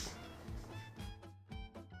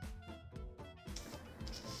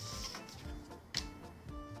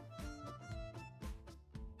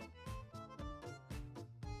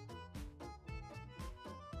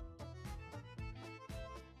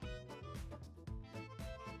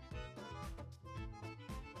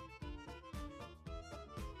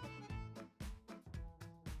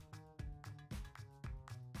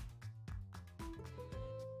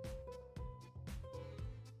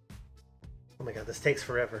 Oh my god, this takes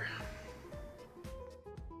forever.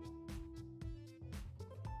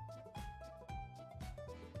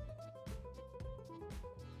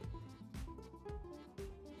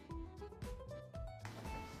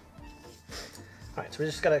 Alright, so we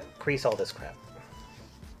just gotta crease all this crap.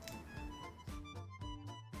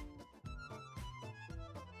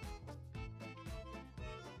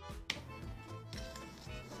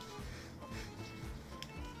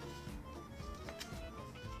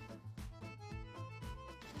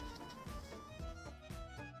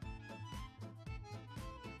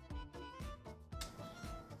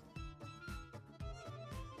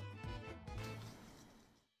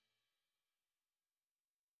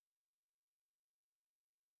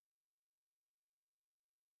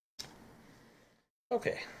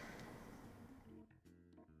 Okay.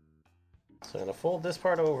 So I'm going to fold this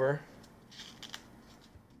part over.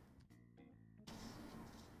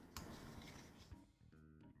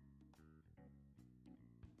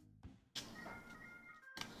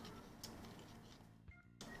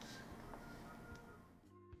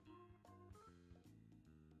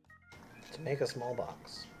 To make a small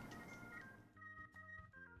box.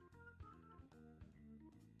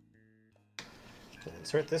 And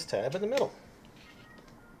insert this tab in the middle.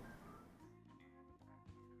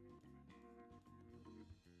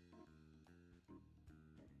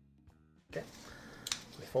 Okay,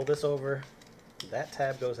 we fold this over, that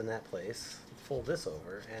tab goes in that place, fold this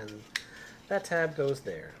over, and that tab goes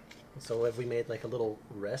there. So have we made like a little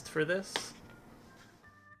rest for this?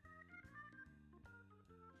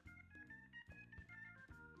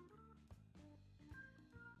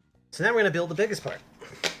 So now we're going to build the biggest part,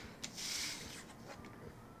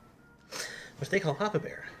 which they call Papa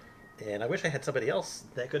Bear. And I wish I had somebody else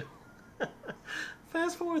that could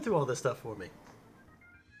fast forward through all this stuff for me.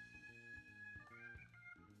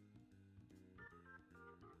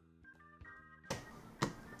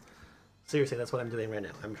 Seriously, that's what I'm doing right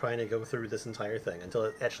now. I'm trying to go through this entire thing until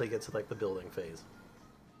it actually gets to like the building phase.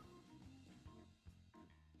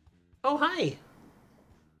 Oh, hi!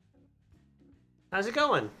 How's it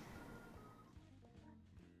going?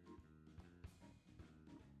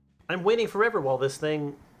 I'm waiting forever while this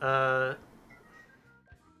thing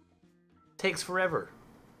takes forever.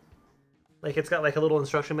 Like, it's got like a little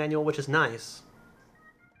instruction manual, which is nice,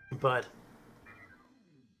 but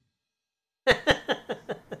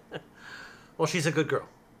well, she's a good girl.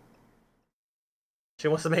 She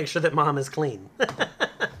wants to make sure that mom is clean.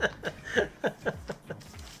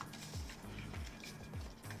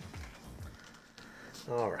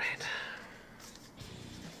 All right.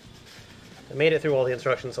 I made it through all the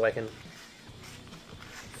instructions so I can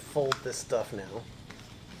fold this stuff now.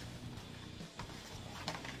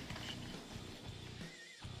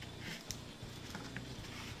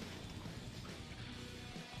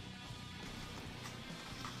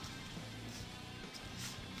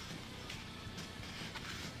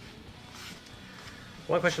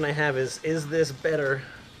 One question I have is this better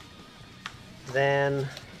than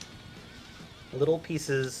little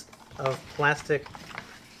pieces of plastic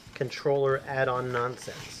controller add-on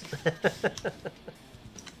nonsense?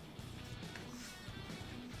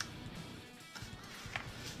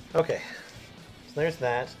 Okay, so there's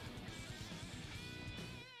that.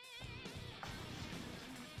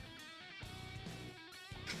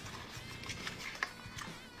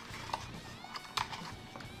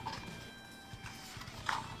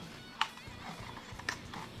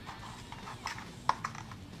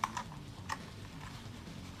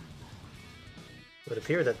 It would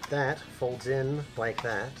appear that that folds in like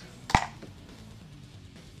that.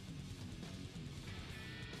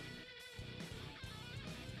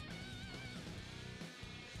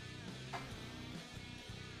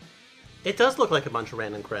 It does look like a bunch of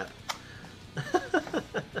random crap.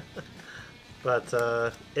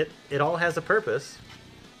 But it all has a purpose.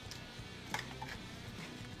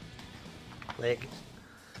 Like,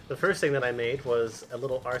 the first thing that I made was a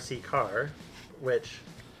little RC car, which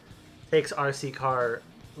takes RC car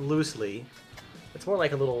loosely. It's more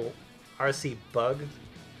like a little RC bug.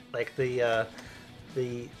 Like the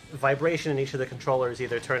vibration in each of the controllers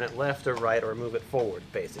either turn it left or right or move it forward,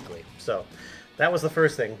 basically. So that was the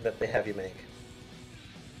first thing that they have you make.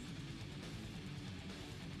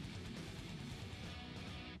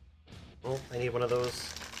 Oh, I need one of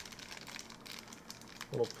those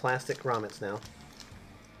little plastic grommets now.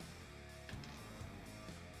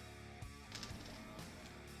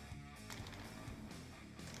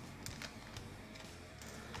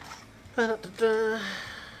 Da-da-da-da.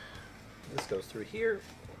 This goes through here.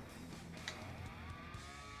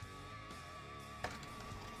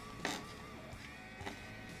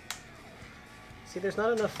 See, there's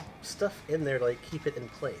not enough stuff in there to like keep it in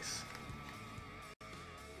place.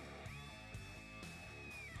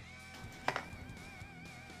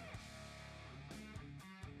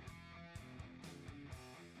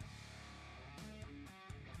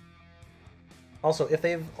 Also, if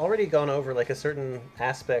they've already gone over like a certain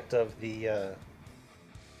aspect of the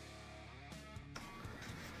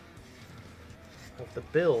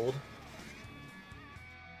build,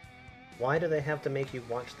 why do they have to make you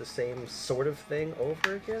watch the same sort of thing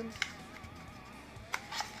over again?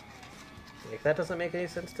 Like, that doesn't make any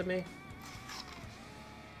sense to me.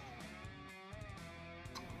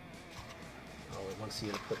 Oh, it wants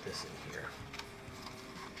you to put this in here.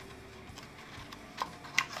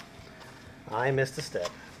 I missed a step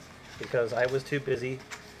because I was too busy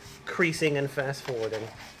creasing and fast forwarding.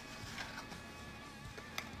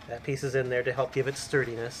 That piece is in there to help give it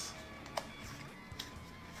sturdiness.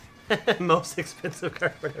 Most expensive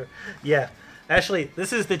cardboard ever. Yeah, actually,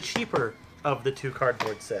 this is the cheaper of the two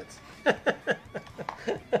cardboard sets.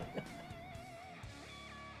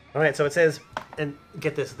 Alright, so it says, and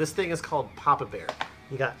get this thing is called Papa Bear.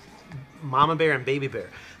 You got Mama Bear and Baby Bear.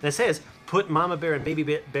 And it says, put Mama Bear and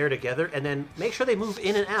Baby Bear together, and then make sure they move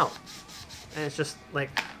in and out. And it's just like,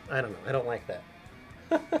 I don't know, I don't like that.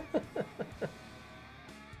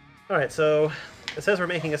 Alright, so it says we're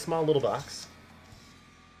making a small little box.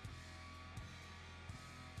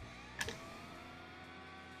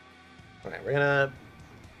 Alright, we're gonna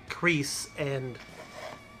crease and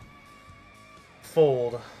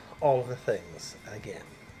fold all of the things again.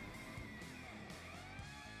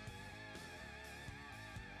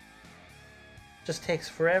 Just takes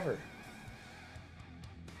forever.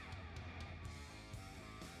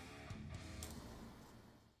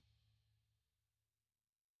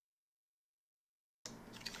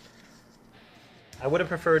 I would have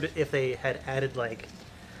preferred if they had added like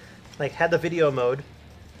had the video mode,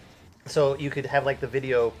 so you could have like the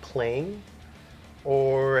video playing,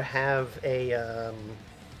 or have a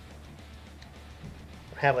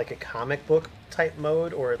have like a comic book type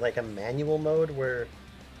mode, or like a manual mode where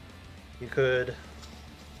you could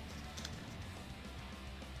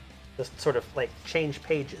just sort of like change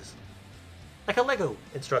pages, like a Lego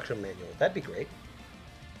instruction manual. That'd be great.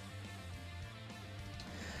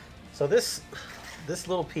 So this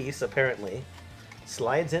little piece apparently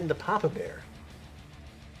slides into Papa Bear.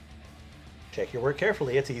 Check your work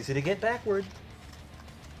carefully, it's easy to get backward.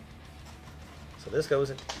 So this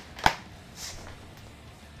goes in.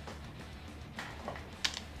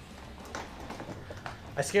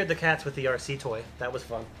 I scared the cats with the RC toy. That was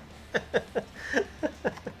fun.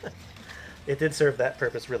 It did serve that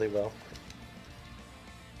purpose really well.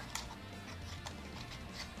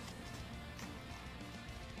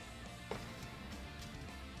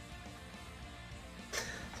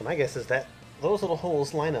 So my guess is that those little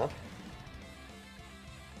holes line up.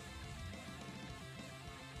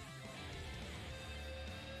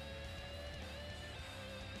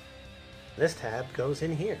 This tab goes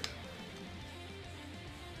in here.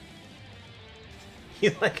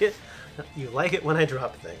 You like it? You like it when I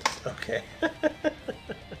drop things. Okay.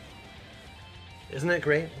 Isn't it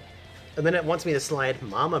great? And then it wants me to slide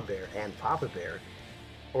Mama Bear and Papa Bear,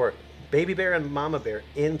 or Baby Bear and Mama Bear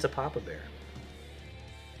into Papa Bear.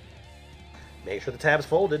 Make sure the tab's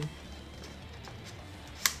folded.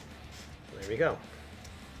 There we go.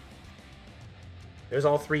 There's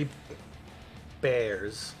all three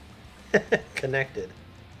bears connected.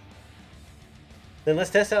 Then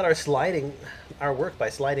let's test out our work by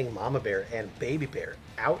sliding Mama Bear and Baby Bear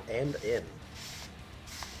out and in.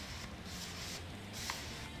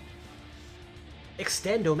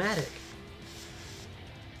 Extend-o-matic.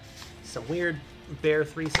 Some weird bear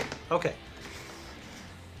threesome. Okay.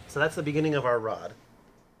 So that's the beginning of our rod.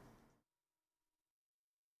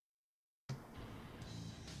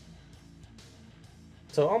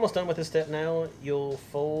 So almost done with this step now. You'll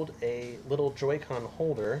fold a little Joy-Con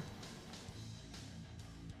holder.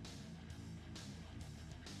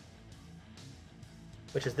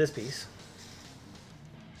 Which is this piece.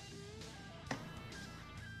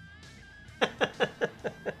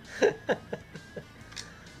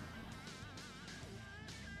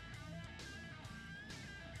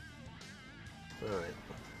 Alright.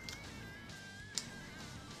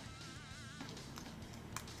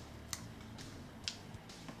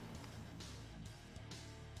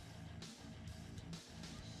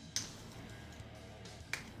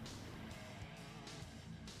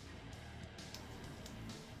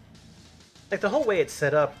 Like, the whole way it's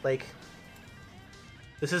set up, like,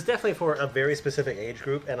 this is definitely for a very specific age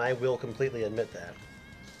group, and I will completely admit that.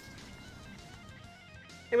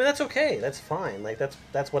 I mean, that's okay. That's fine. Like,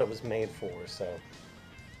 that's what it was made for, so...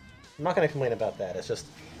 I'm not going to complain about that. It's just...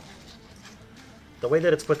 the way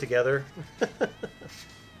that it's put together... or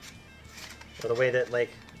the way that, like...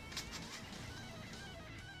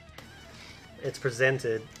 it's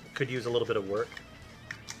presented could use a little bit of work.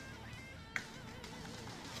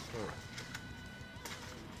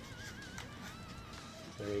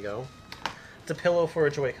 There you go. It's a pillow for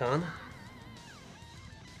a Joy-Con.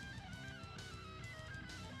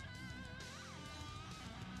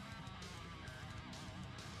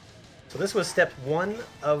 So this was step 1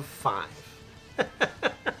 of 5.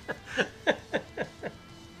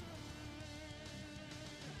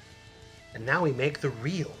 And now we make the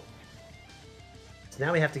reel. So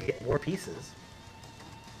now we have to get more pieces.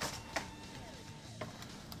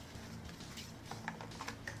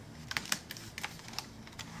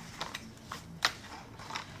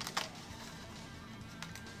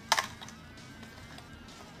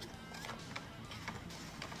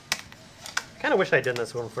 Kind of wish I'd done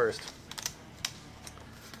this one first.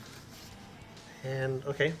 And,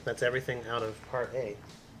 okay, that's everything out of part A.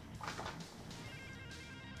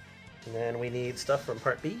 And then we need stuff from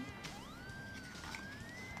part B.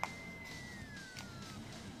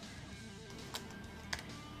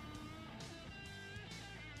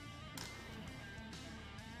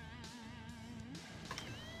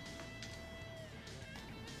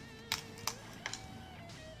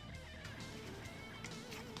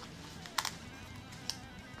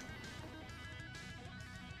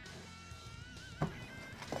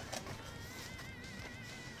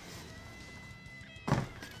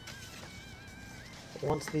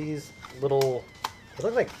 Once these little, they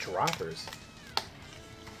look like droppers.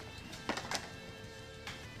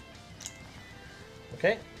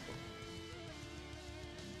 Okay.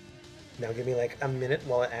 Now give me like a minute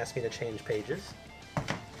while it asks me to change pages.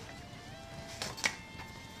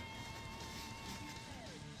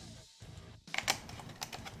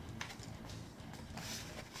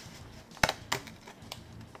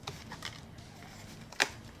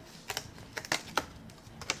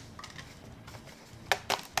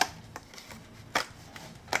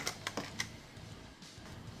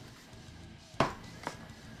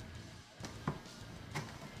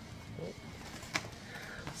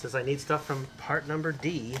 Says I need stuff from part number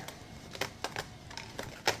D.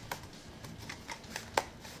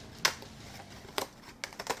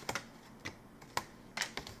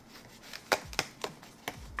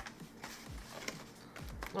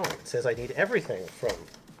 Oh, it says I need everything from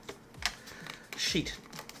sheet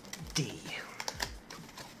D.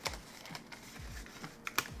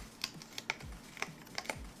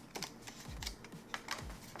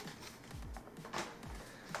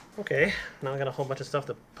 Okay, now I got a whole bunch of stuff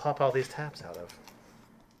to pop all these tabs out of.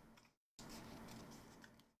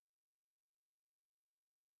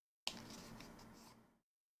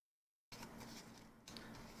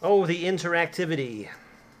 Oh, the interactivity.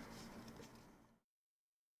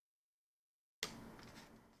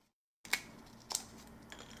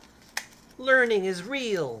 Learning is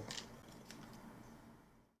real.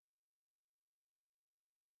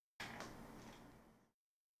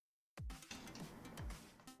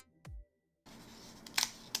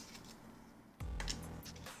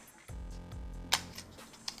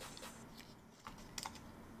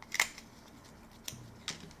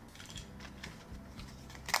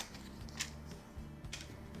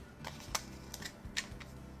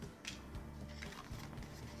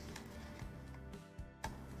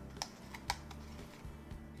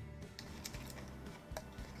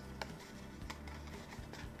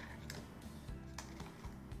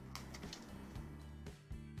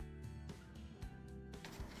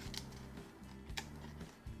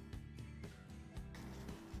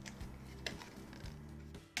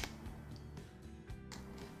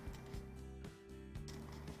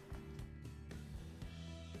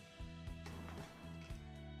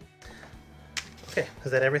 Okay,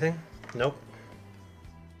 is that everything? Nope.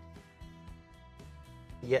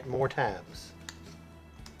 Yet more tabs.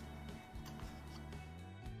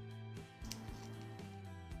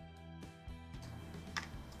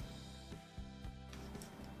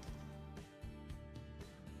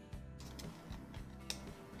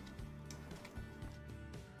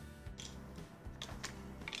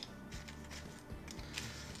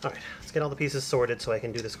 Alright, let's get all the pieces sorted so I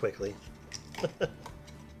can do this quickly.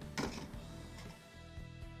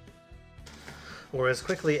 Or as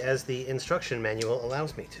quickly as the instruction manual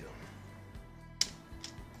allows me to.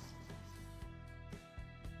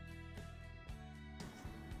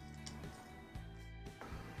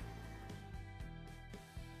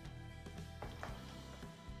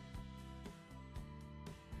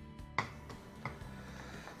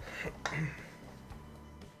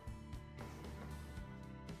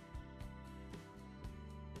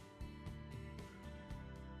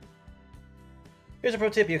 Here's a pro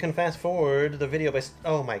tip: you can fast forward the video by.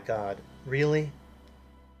 Oh my god! Really?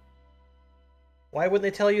 Why wouldn't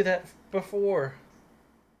they tell you that before?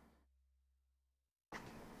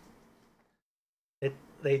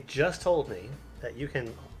 They just told me that you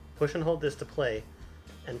can push and hold this to play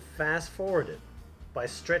and fast forward it by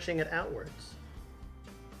stretching it outwards.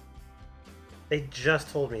 They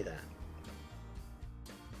just told me that.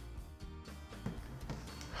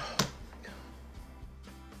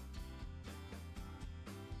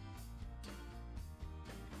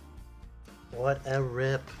 What a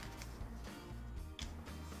rip.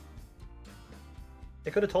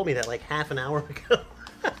 They could have told me that like half an hour ago.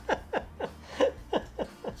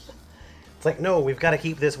 It's like, no, we've got to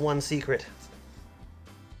keep this one secret.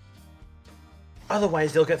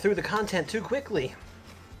 Otherwise, they'll get through the content too quickly.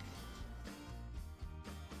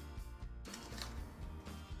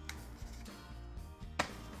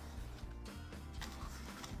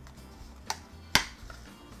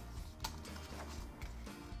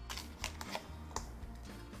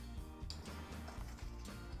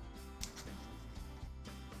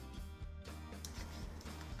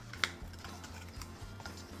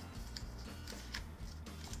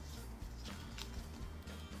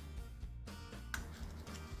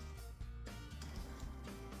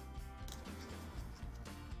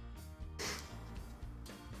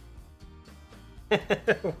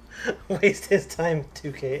 Waste his time,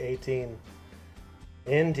 2K18.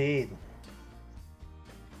 Indeed.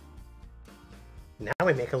 Now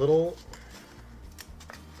we make a little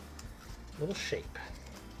shape.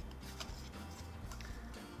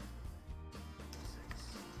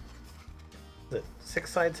 Is it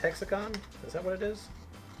 6 sides hexagon? Is that what it is?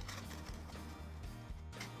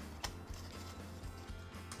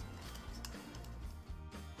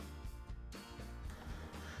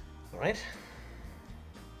 All right.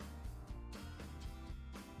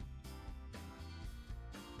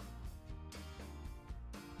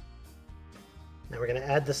 Now we're going to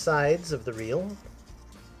add the sides of the reel.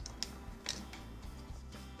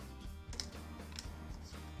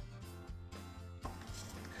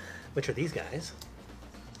 Which are these guys.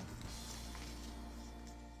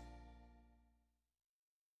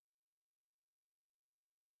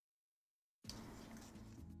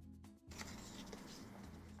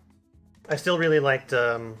 I still really liked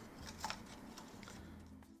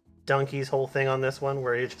Donkey's whole thing on this one,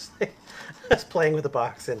 where he just like, was playing with the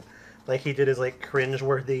box and like he did his like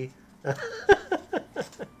cringe-worthy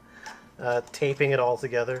taping it all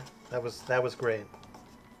together. That was great.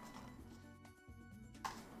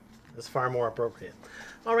 It's far more appropriate.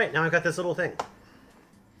 All right, now I've got this little thing.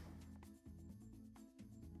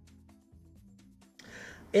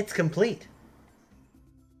 It's complete.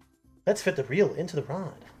 Let's fit the reel into the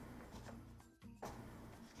rod.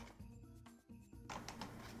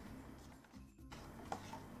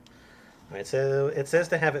 All right, so it says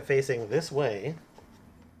to have it facing this way.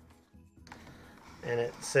 And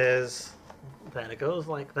it says that it goes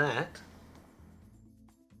like that.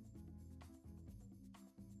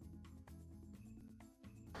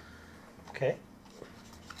 Okay.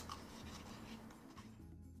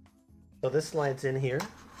 So this slides in here.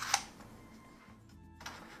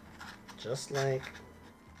 Just like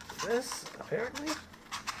this, apparently.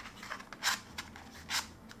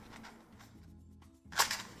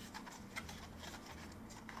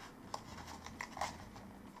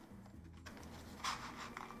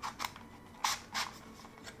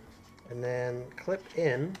 And then clip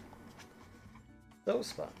in those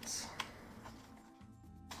spots.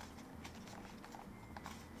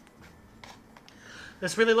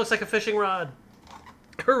 This really looks like a fishing rod.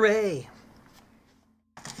 Hooray!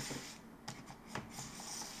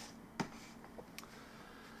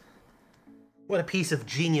 What a piece of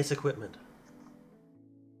genius equipment.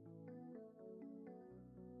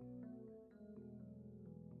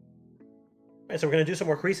 All right, so we're going to do some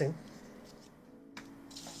more creasing.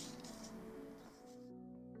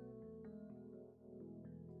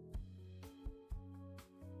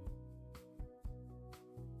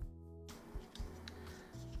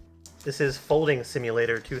 This is Folding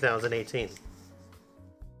Simulator 2018.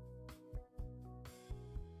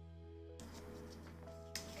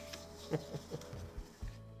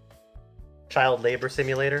 Child Labor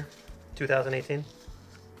Simulator 2018.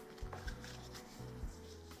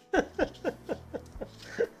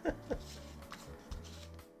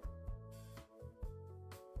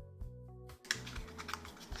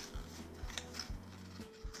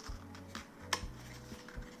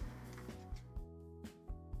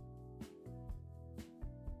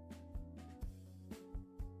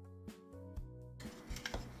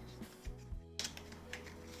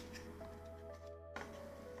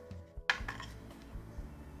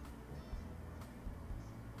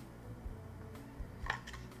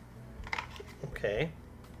 Okay.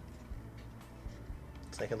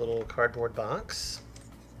 It's like a little cardboard box.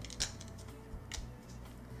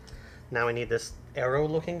 Now we need this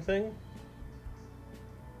arrow-looking thing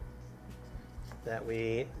that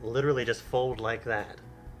we literally just fold like that.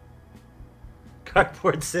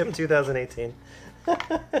 Cardboard Sim 2018.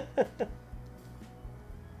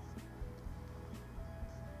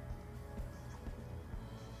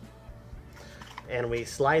 And we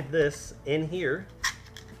slide this in here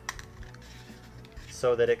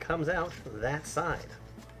so that it comes out that side.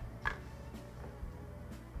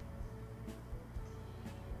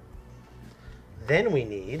 Then we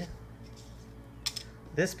need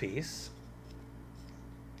this piece,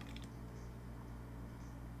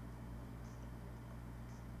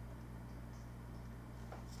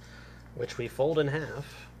 which we fold in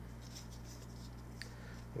half,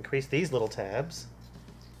 increase these little tabs,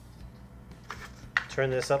 turn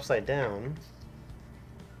this upside down,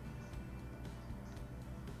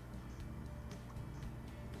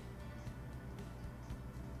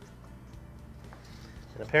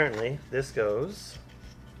 and apparently this goes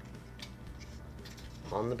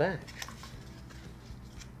on the back.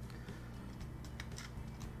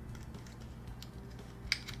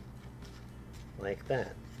 Like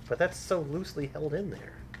that. But that's so loosely held in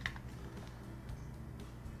there.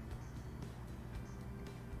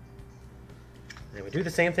 And we do the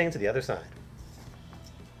same thing to the other side.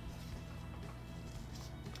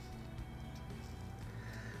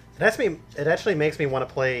 It actually makes me want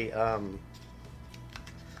to play,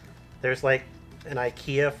 there's like an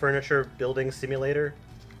IKEA furniture building simulator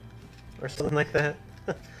or something like that.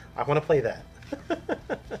 I want to play that.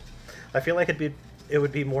 I feel like it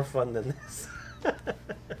would be more fun than this.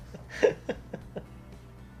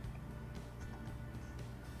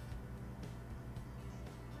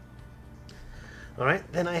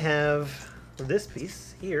 Alright, then I have this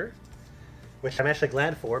piece here, which I'm actually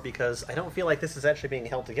glad for because I don't feel like this is actually being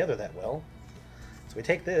held together that well. So we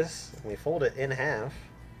take this and we fold it in half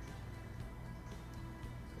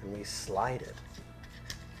and we slide it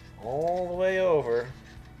all the way over.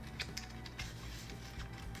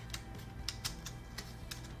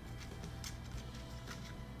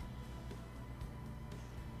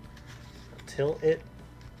 Until it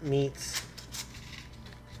meets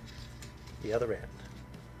the other end.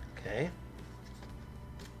 Okay.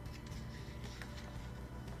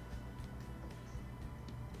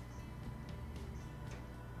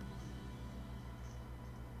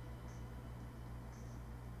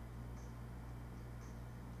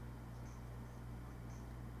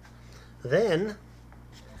 Then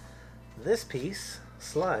this piece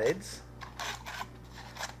slides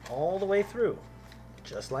all the way through,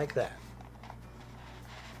 just like that.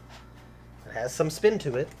 It has some spin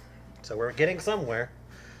to it, so we're getting somewhere.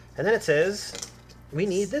 And then it says we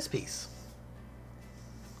need this piece.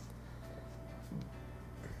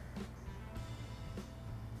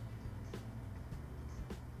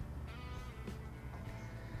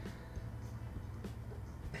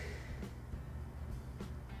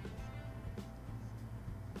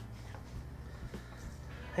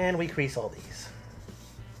 And we crease all these.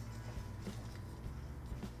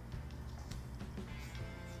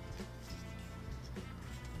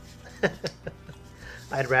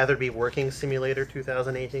 I'd rather be working Simulator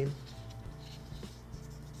 2018.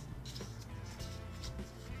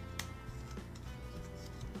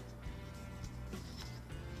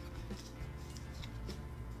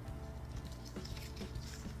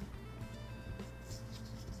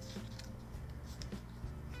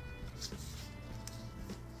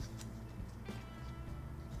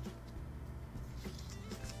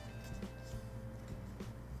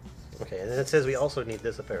 Okay, and then it says we also need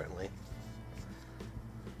this apparently.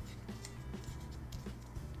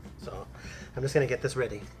 So, I'm just going to get this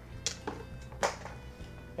ready.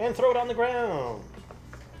 And throw it on the ground!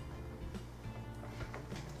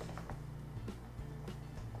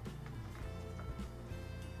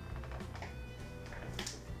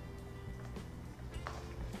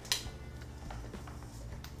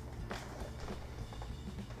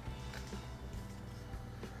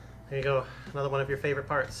 There you go, another one of your favorite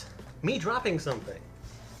parts. Me dropping something!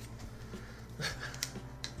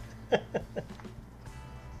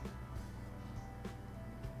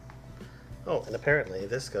 Oh, and apparently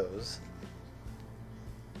this goes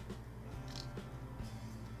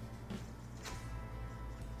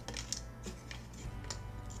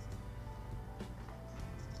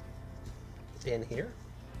in here.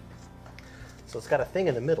 So it's got a thing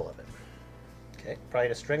in the middle of it. Okay, probably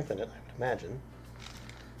to strengthen it, I would imagine.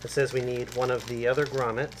 It says we need one of the other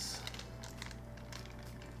grommets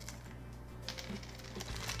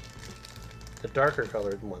to darker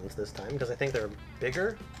colored ones this time because I think they're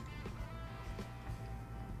bigger.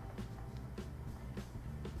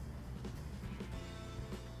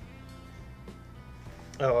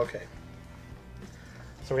 Oh, okay.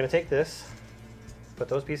 So we're going to take this, put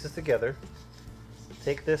those pieces together,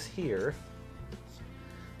 take this here,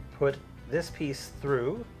 put this piece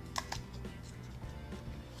through,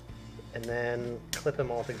 and then clip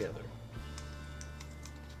them all together.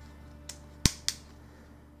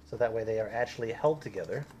 So that way they are actually held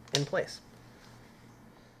together in place.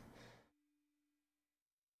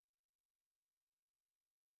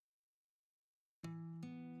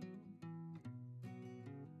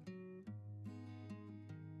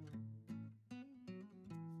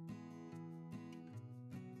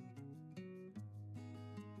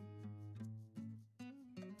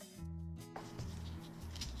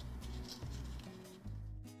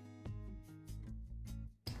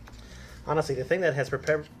 Honestly, the thing that has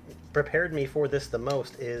prepared me for this the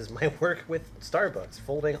most is my work with Starbucks,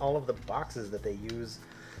 folding all of the boxes that they use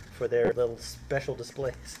for their little special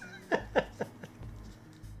displays.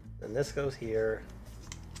 And this goes here,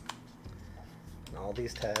 and all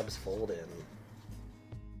these tabs fold in.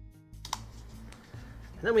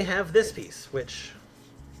 And then we have this piece, which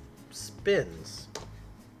spins.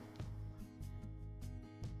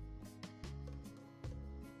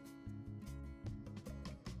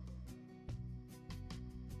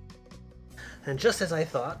 And just as I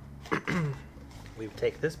thought, we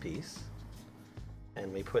take this piece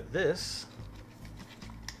and we put this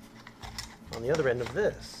on the other end of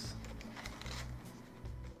this.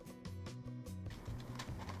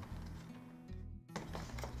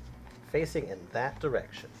 Facing in that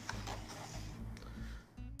direction.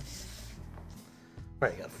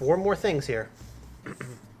 Alright, got 4 more things here.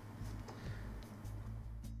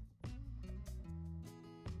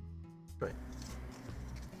 Right.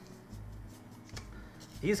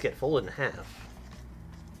 These get folded in half.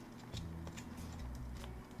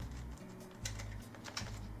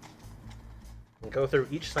 And go through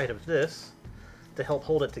each side of this to help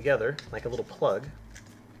hold it together, like a little plug.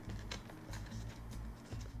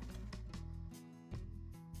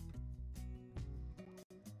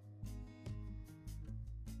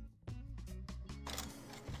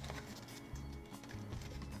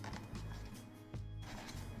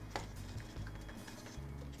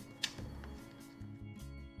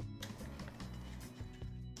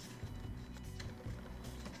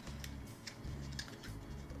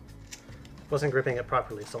 Wasn't gripping it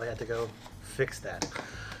properly, so I had to go fix that.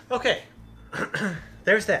 Okay,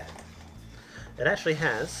 there's that. It actually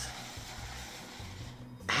has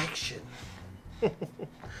action.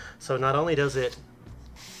 So not only does it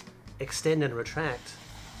extend and retract,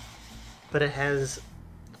 but it has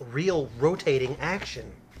real rotating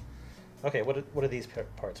action. Okay, what are these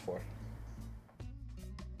parts for?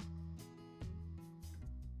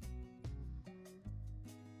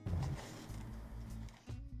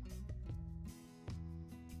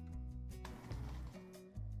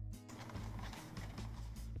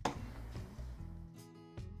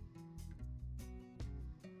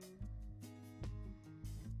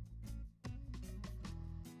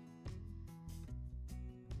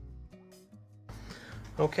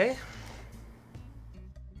 Okay.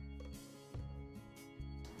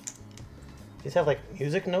 These have like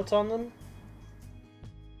music notes on them?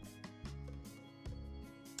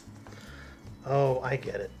 Oh, I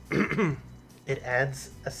get it. It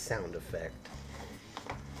adds a sound effect.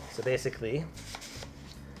 So basically,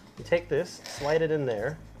 you take this, slide it in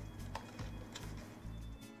there,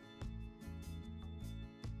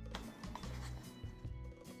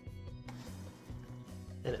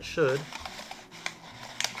 and it should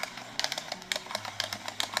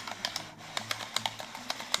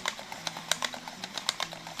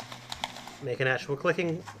make an actual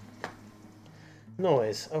clicking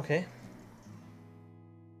noise. Okay.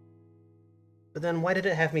 But then why did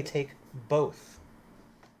it have me take both?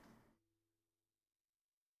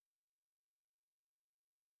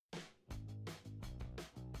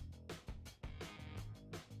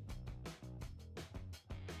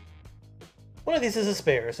 One of these is a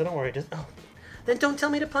spare, so don't worry. Just then don't tell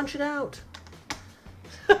me to punch it out.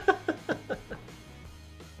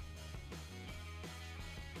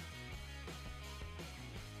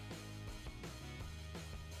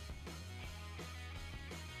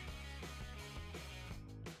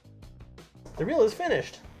 The reel is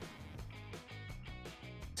finished.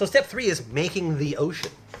 So step 3 is making the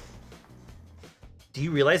ocean. Do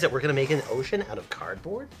you realize that we're going to make an ocean out of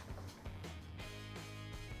cardboard?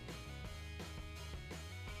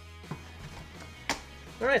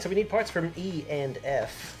 Alright, so we need parts from E and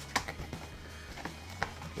F.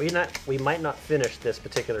 We might not finish this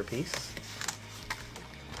particular piece.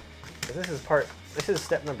 This is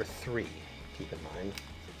step number 3, keep in mind.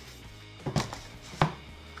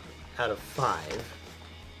 Out of 5.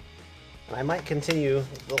 And I might continue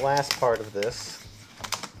the last part of this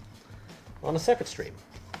on a separate stream,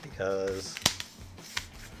 because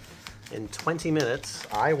in 20 minutes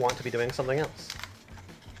I want to be doing something else.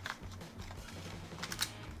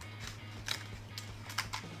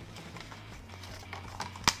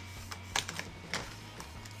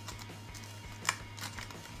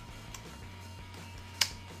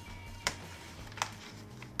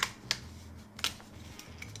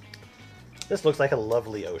 This looks like a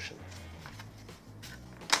lovely ocean.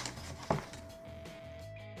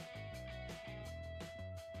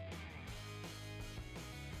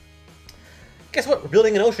 Guess what? We're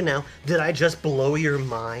building an ocean now. Did I just blow your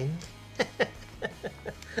mind?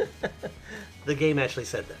 The game actually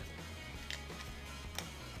said that.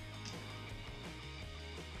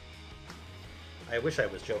 I wish I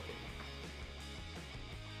was joking.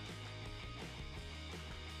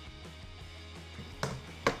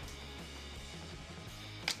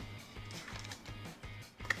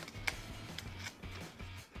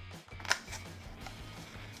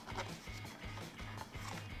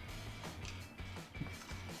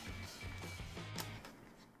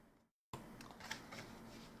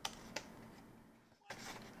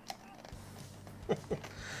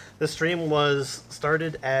 The stream was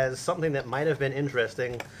started as something that might have been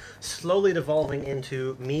interesting, slowly devolving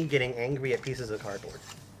into me getting angry at pieces of cardboard.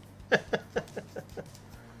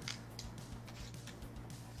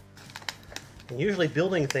 And usually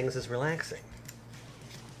building things is relaxing.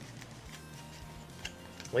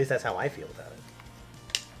 At least that's how I feel about it.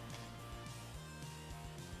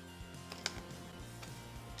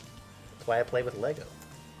 That's why I play with Lego.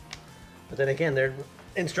 But then again, their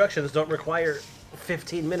instructions don't require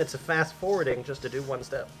 15 minutes of fast forwarding just to do one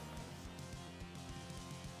step.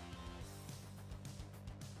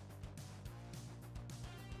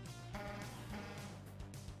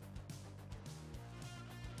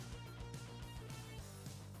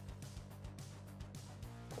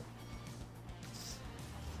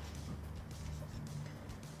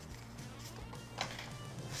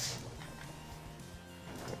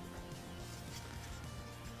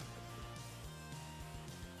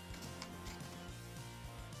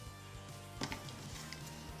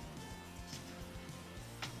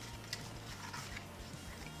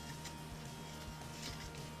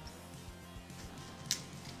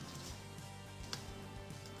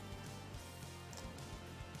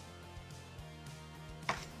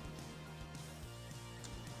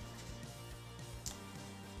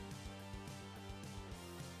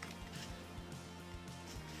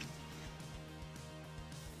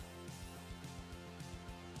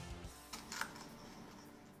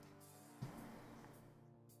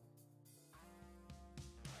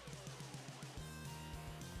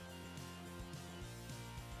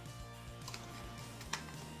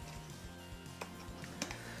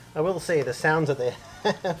 I will say the sounds that they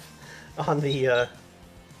have on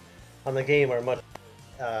the game are much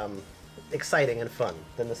exciting and fun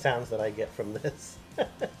than the sounds that I get from this.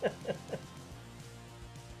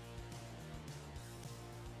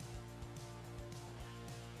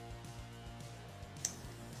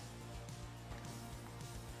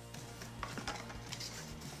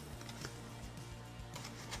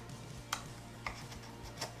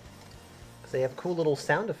 They have cool little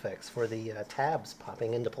sound effects for the tabs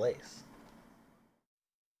popping into place.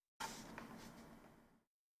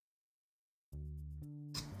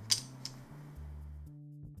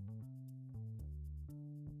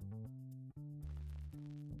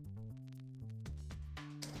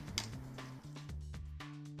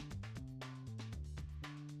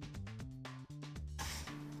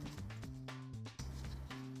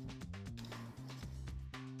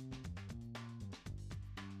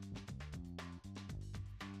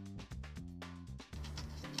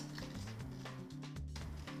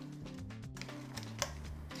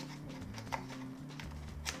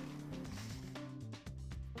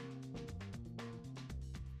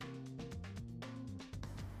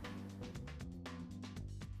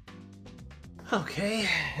 Okay,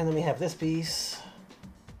 and then we have this piece.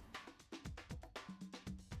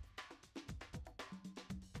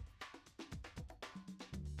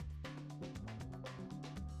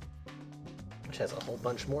 Which has a whole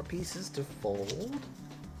bunch more pieces to fold.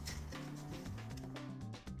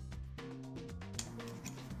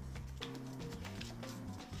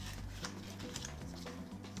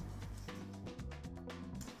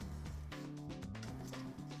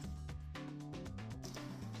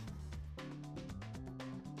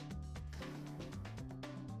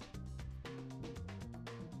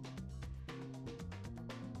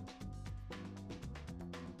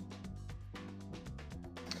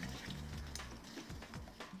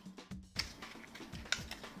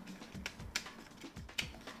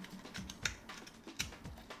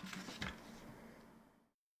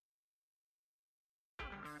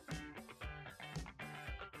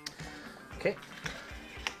 Okay.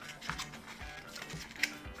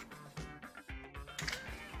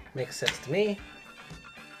 Makes sense to me.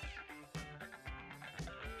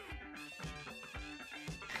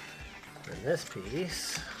 And this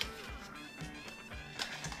piece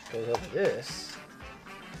goes over this.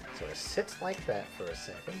 So it sits like that for a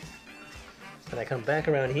second. And I come back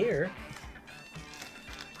around here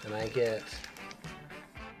and I get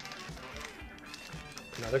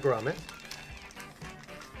another grommet.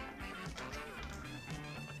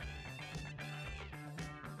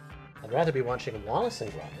 I'd rather be watching Wallace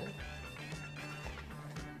and grommet.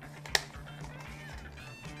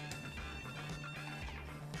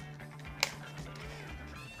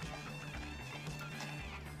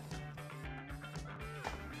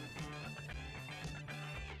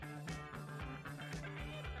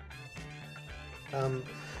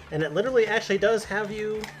 And it literally actually does have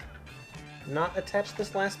you not attach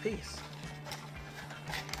this last piece.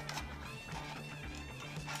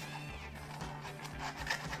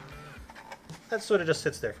 That sort of just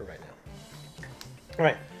sits there for right now.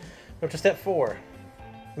 Alright, up to step 4.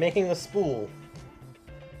 Making the spool.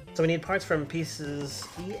 So we need parts from pieces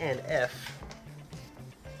E and F.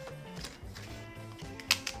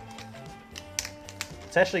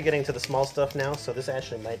 It's actually getting to the small stuff now, so this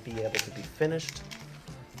actually might be able to be finished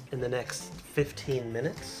in the next 15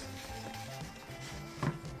 minutes.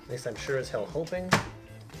 At least I'm sure as hell hoping.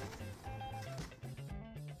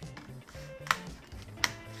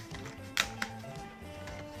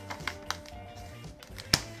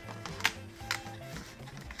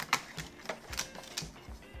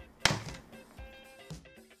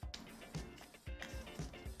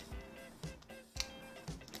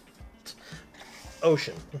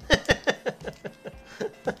 Ocean.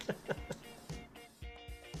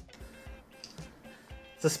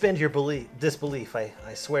 Suspend your disbelief, I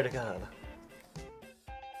swear to God.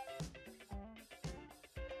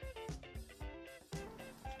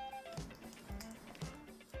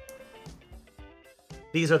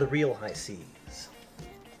 These are the real high seas.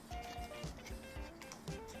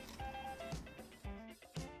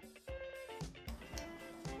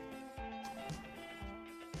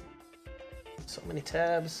 So many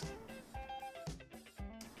tabs.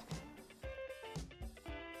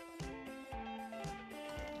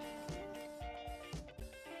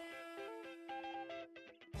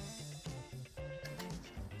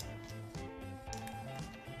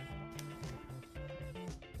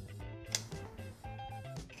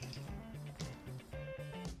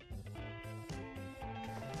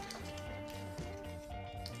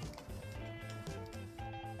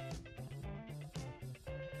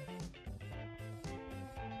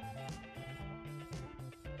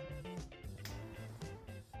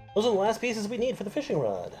 Those are the last pieces we need for the fishing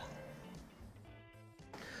rod.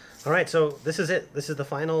 Alright, so this is it. This is the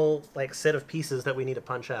final set of pieces that we need to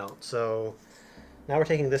punch out. So now we're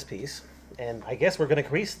taking this piece, and I guess we're going to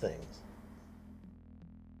grease things.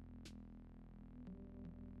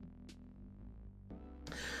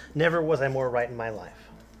 Never was I more right in my life.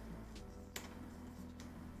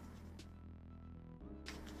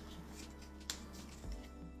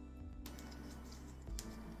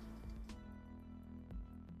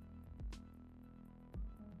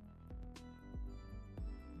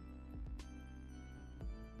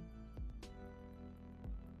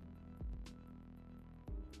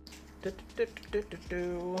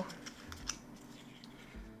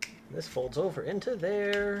 This folds over into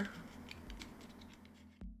there.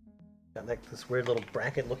 Got this weird little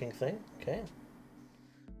bracket looking thing. Okay.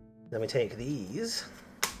 Then we take these.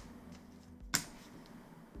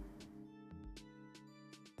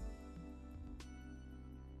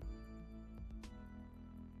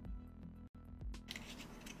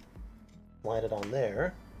 Slide it on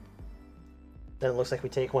there. Then it looks like we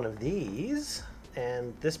take one of these.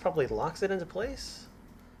 And this probably locks it into place,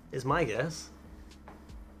 is my guess.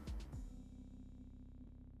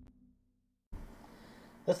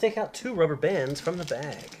 Let's take out 2 rubber bands from the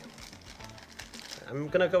bag. I'm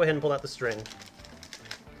gonna go ahead and pull out the string.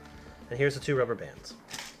 And here's the 2 rubber bands.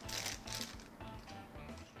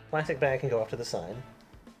 Plastic bag can go off to the side.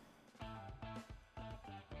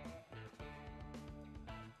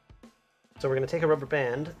 So we're gonna take a rubber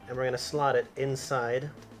band and we're gonna slot it inside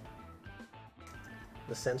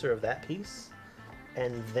the center of that piece,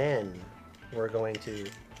 and then we're going to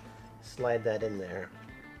slide that in there.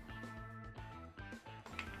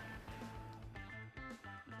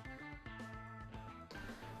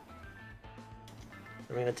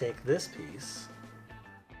 We're going to take this piece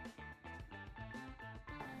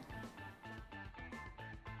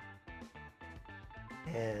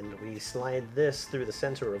and we slide this through the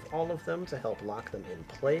center of all of them to help lock them in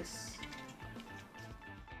place.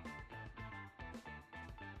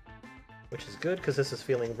 which is good because this is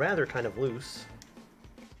feeling rather kind of loose.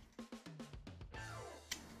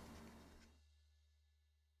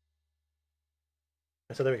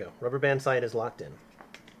 So there we go. Rubber band side is locked in.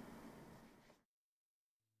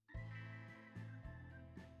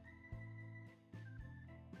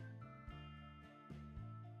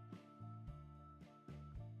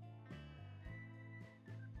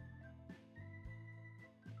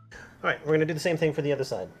 Alright, we're going to do the same thing for the other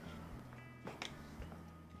side.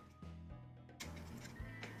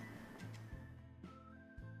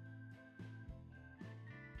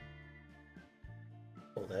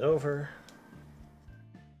 Pull that over.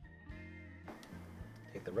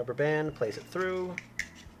 Take the rubber band, place it through.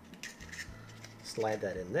 Slide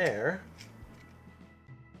that in there.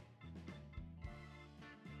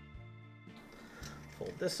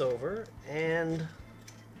 Fold this over and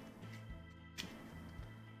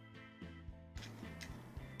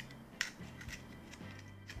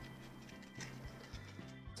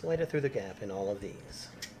slide it through the gap in all of these.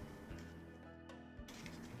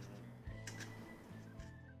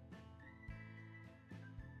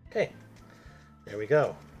 Okay, there we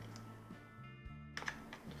go.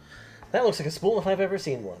 That looks like a spool if I've ever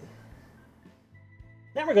seen one.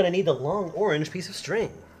 Now we're going to need the long orange piece of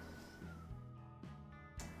string.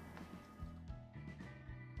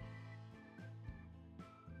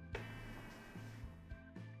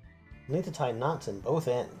 We need to tie knots in both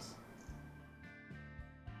ends.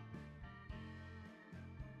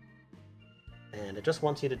 And it just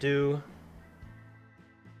wants you to do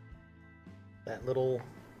that little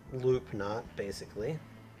loop knot, basically.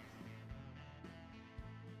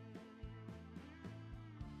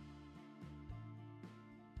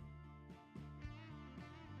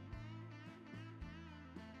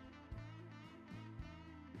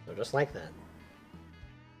 So just like that.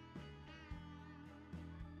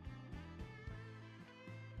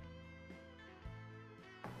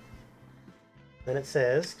 Then it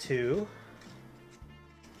says to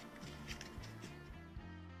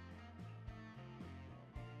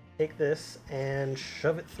take this and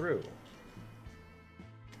shove it through.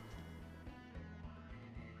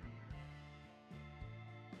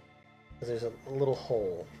 There's a little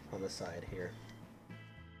hole on the side here.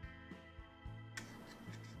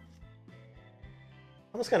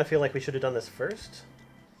 I almost kind of feel like we should have done this first.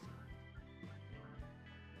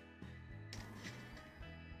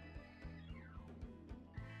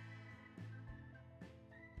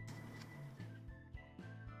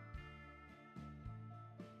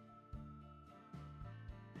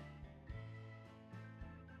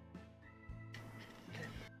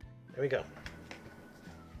 There we go.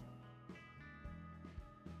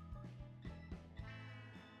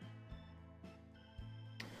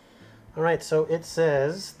 All right, so it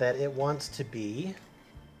says that it wants to be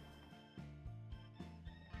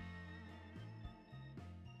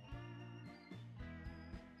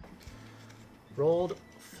rolled,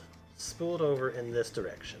 spooled over in this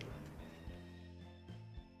direction.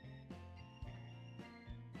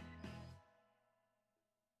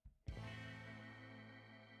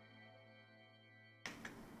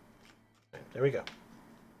 There we go.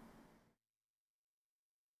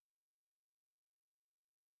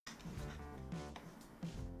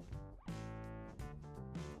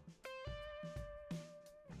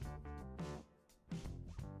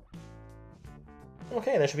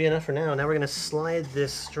 Okay, that should be enough for now. Now we're going to slide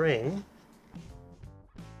this string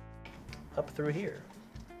up through here.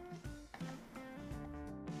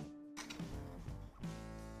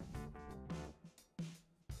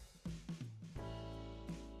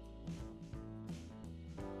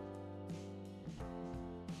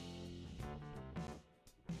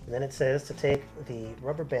 And then it says to take the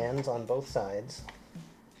rubber bands on both sides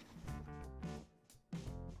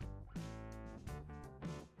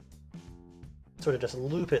sort of just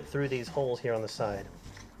loop it through these holes here on the side.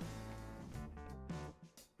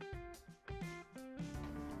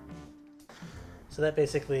 So that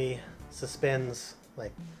basically suspends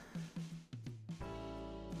like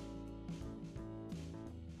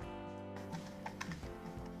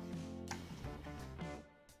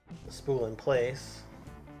the spool in place.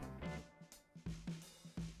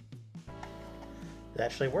 It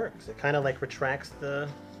actually works. It kind of like retracts the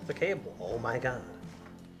cable. Oh my god.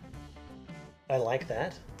 I like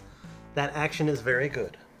that. That action is very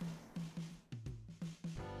good.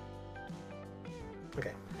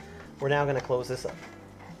 Okay, we're now going to close this up.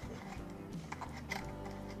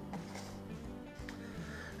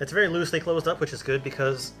 It's very loosely closed up, which is good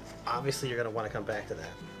because obviously you're going to want to come back to that.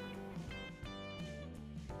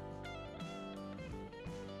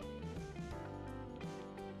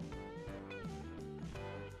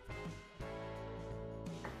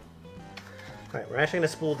 Alright, we're actually going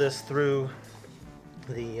to spool this through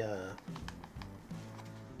the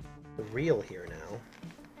reel here now.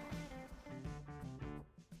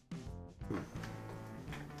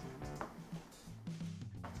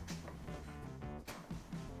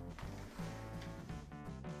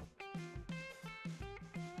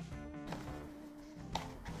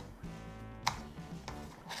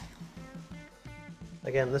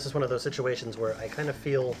 Again, this is one of those situations where I kind of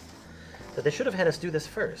feel that they should have had us do this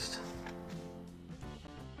first.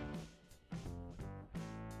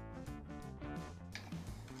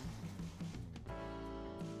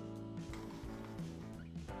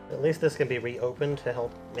 At least this can be reopened to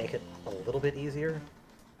help make it a little bit easier.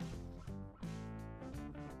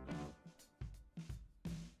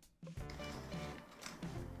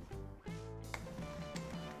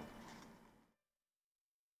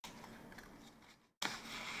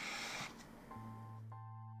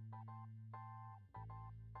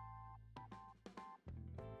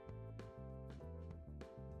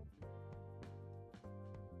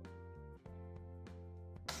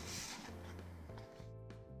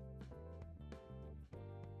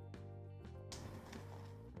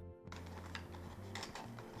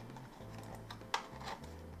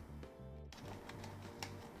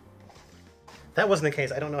 If that wasn't the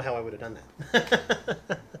case, I don't know how I would have done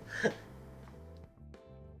that.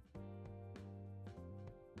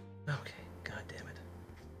 Okay, god damn it.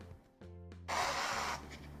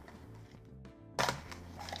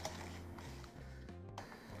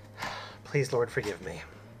 Please, Lord, forgive me.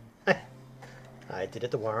 I did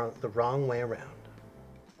it the wrong way around.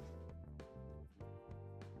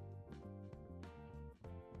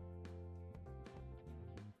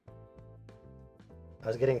 I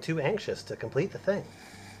was getting too anxious to complete the thing.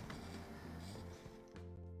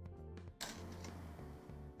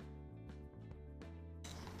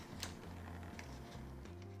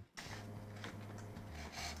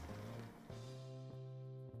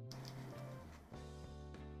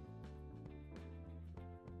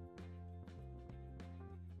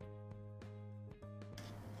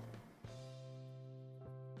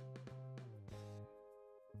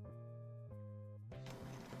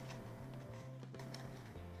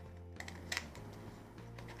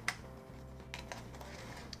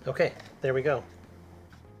 Okay, there we go.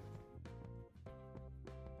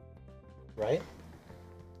 Right?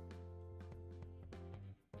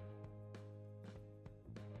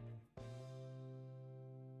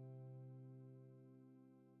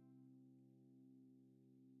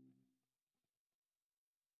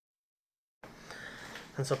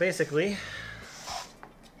 And so basically,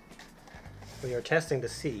 we are testing to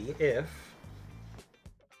see if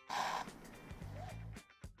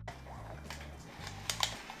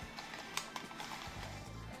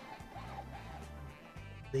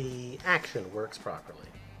the action works properly,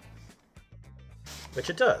 which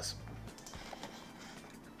it does.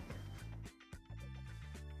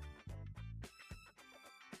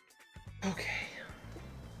 Okay.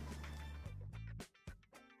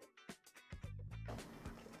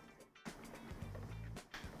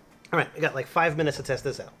 All right, we got like 5 minutes to test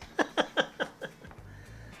this out.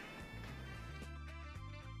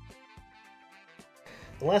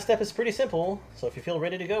 The last step is pretty simple, so if you feel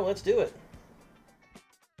ready to go, let's do it.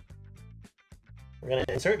 We're going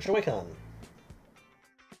to insert Joy-Con.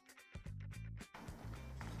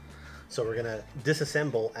 So we're going to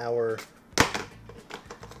disassemble our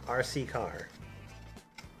RC car.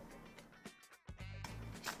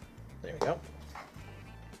 There we go.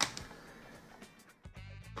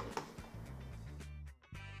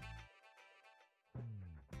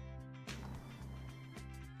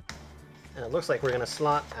 And it looks like we're going to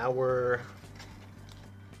slot our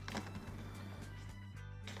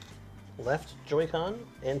left Joy-Con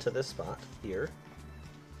into this spot here.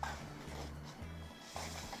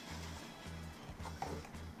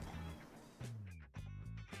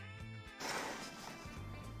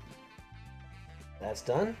 That's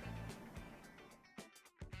done.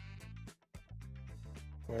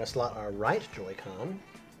 We're going to slot our right Joy-Con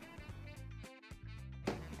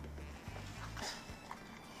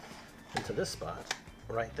into this spot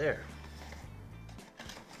right there.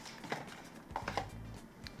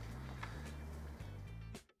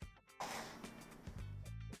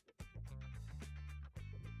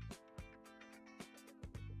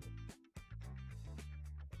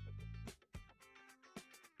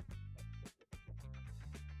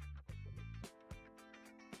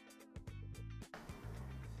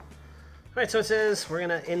 Alright, so it says we're going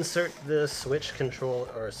to insert the Switch control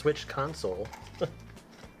or Switch console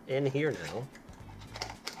in here now.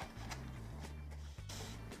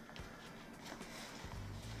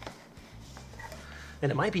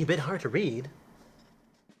 And it might be a bit hard to read,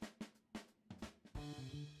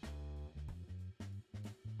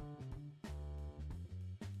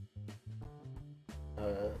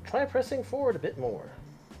 pressing forward a bit more.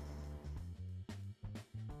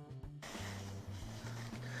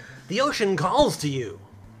 The ocean calls to you!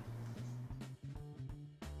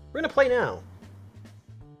 We're gonna play now.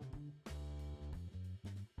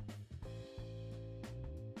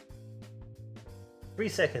 Three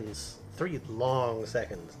seconds, 3 long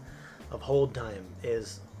seconds of hold time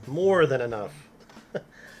is more than enough.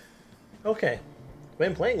 Okay.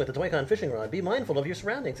 When playing with the Toy-Con fishing rod, be mindful of your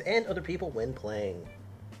surroundings and other people when playing.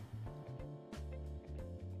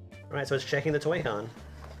 Alright, so it's checking the Toy-Con.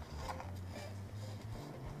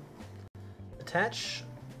 Attach.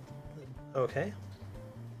 Okay.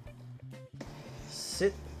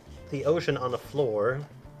 Sit the ocean on the floor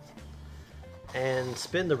and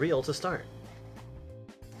spin the reel to start.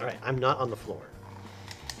 Alright, I'm not on the floor.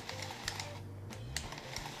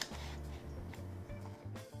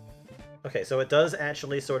 Okay, so it does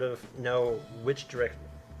actually sort of know which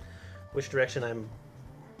direction I'm...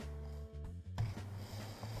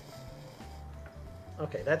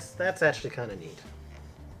 Okay, that's actually kind of neat.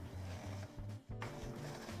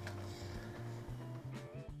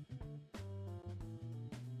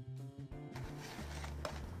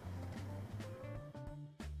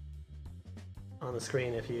 On the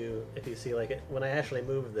screen, if you see, like, it, when I actually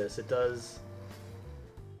move this, it does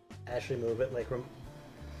actually move it, like,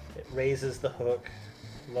 it raises the hook,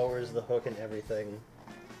 lowers the hook and everything.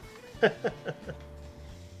 But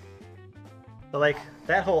like,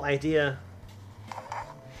 that whole idea...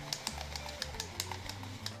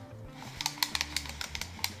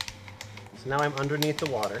 So now I'm underneath the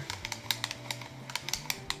water.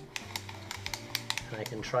 And I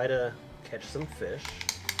can try to catch some fish.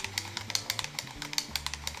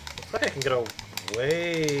 Looks like I can go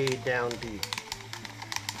way down deep.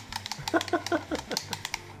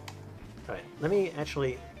 Alright, let me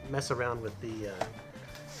actually mess around with the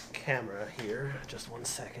camera here. Just 1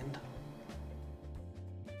 second.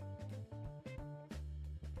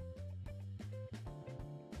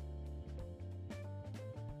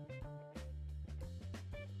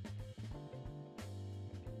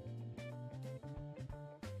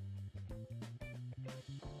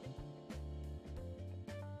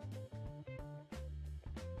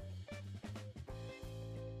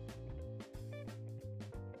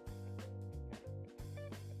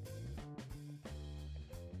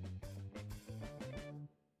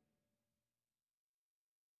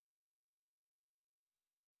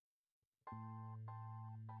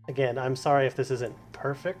 Again, I'm sorry if this isn't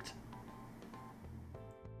perfect.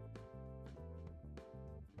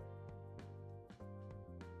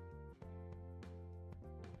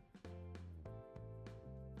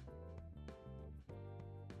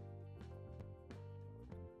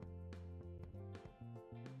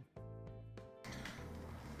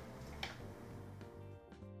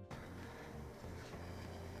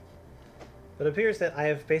 But it appears that I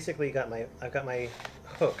have basically got my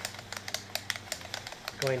hook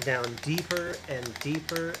going down deeper and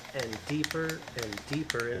deeper and deeper and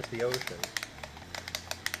deeper into the ocean.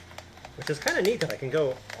 Which is kind of neat that I can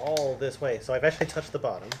go all this way. So I've actually touched the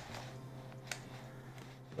bottom.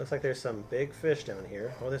 Looks like there's some big fish down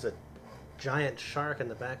here. Oh, there's a giant shark in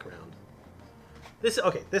the background. This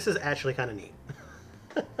is actually kind of neat.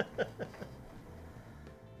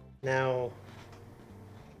 Now...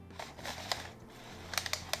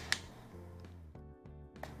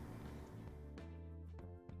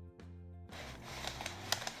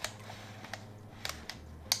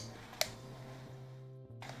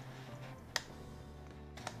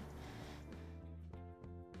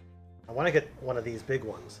 I want to get one of these big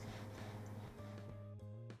ones.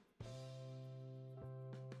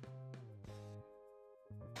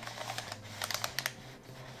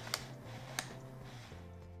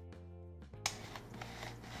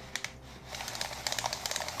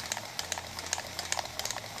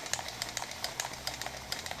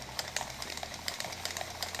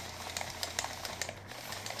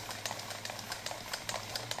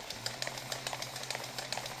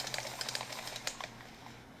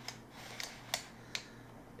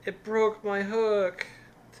 It broke my hook.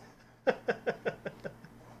 I'm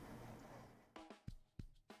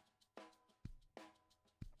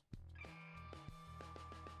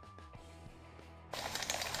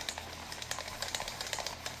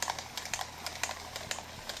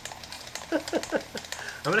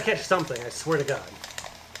gonna catch something, I swear to God.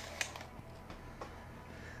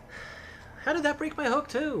 How did that break my hook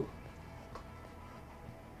too?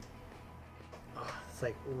 Oh, it's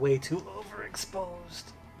like way too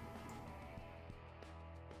overexposed.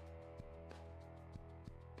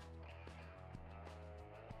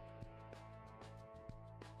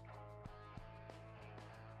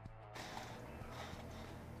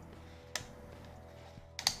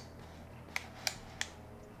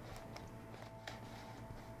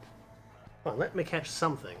 Come on, let me catch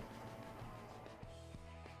something.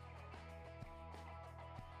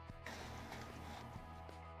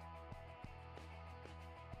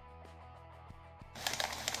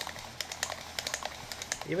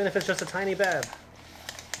 Even if it's just a tiny bab.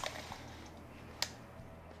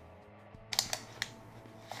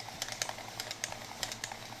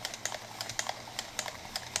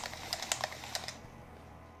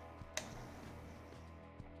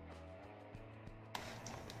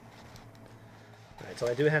 Alright, so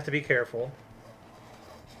I do have to be careful.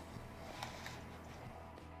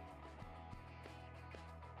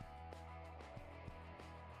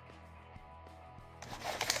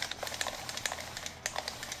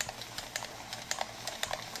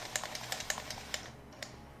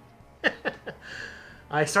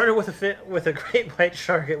 I started with a great white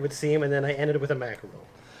shark, it would seem, and then I ended with a mackerel.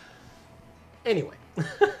 Anyway,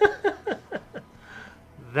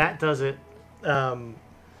 that does it.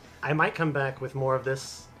 I might come back with more of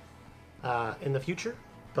this in the future,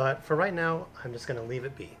 but for right now, I'm just going to leave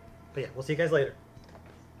it be. But yeah, we'll see you guys later.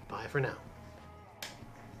 Bye for now.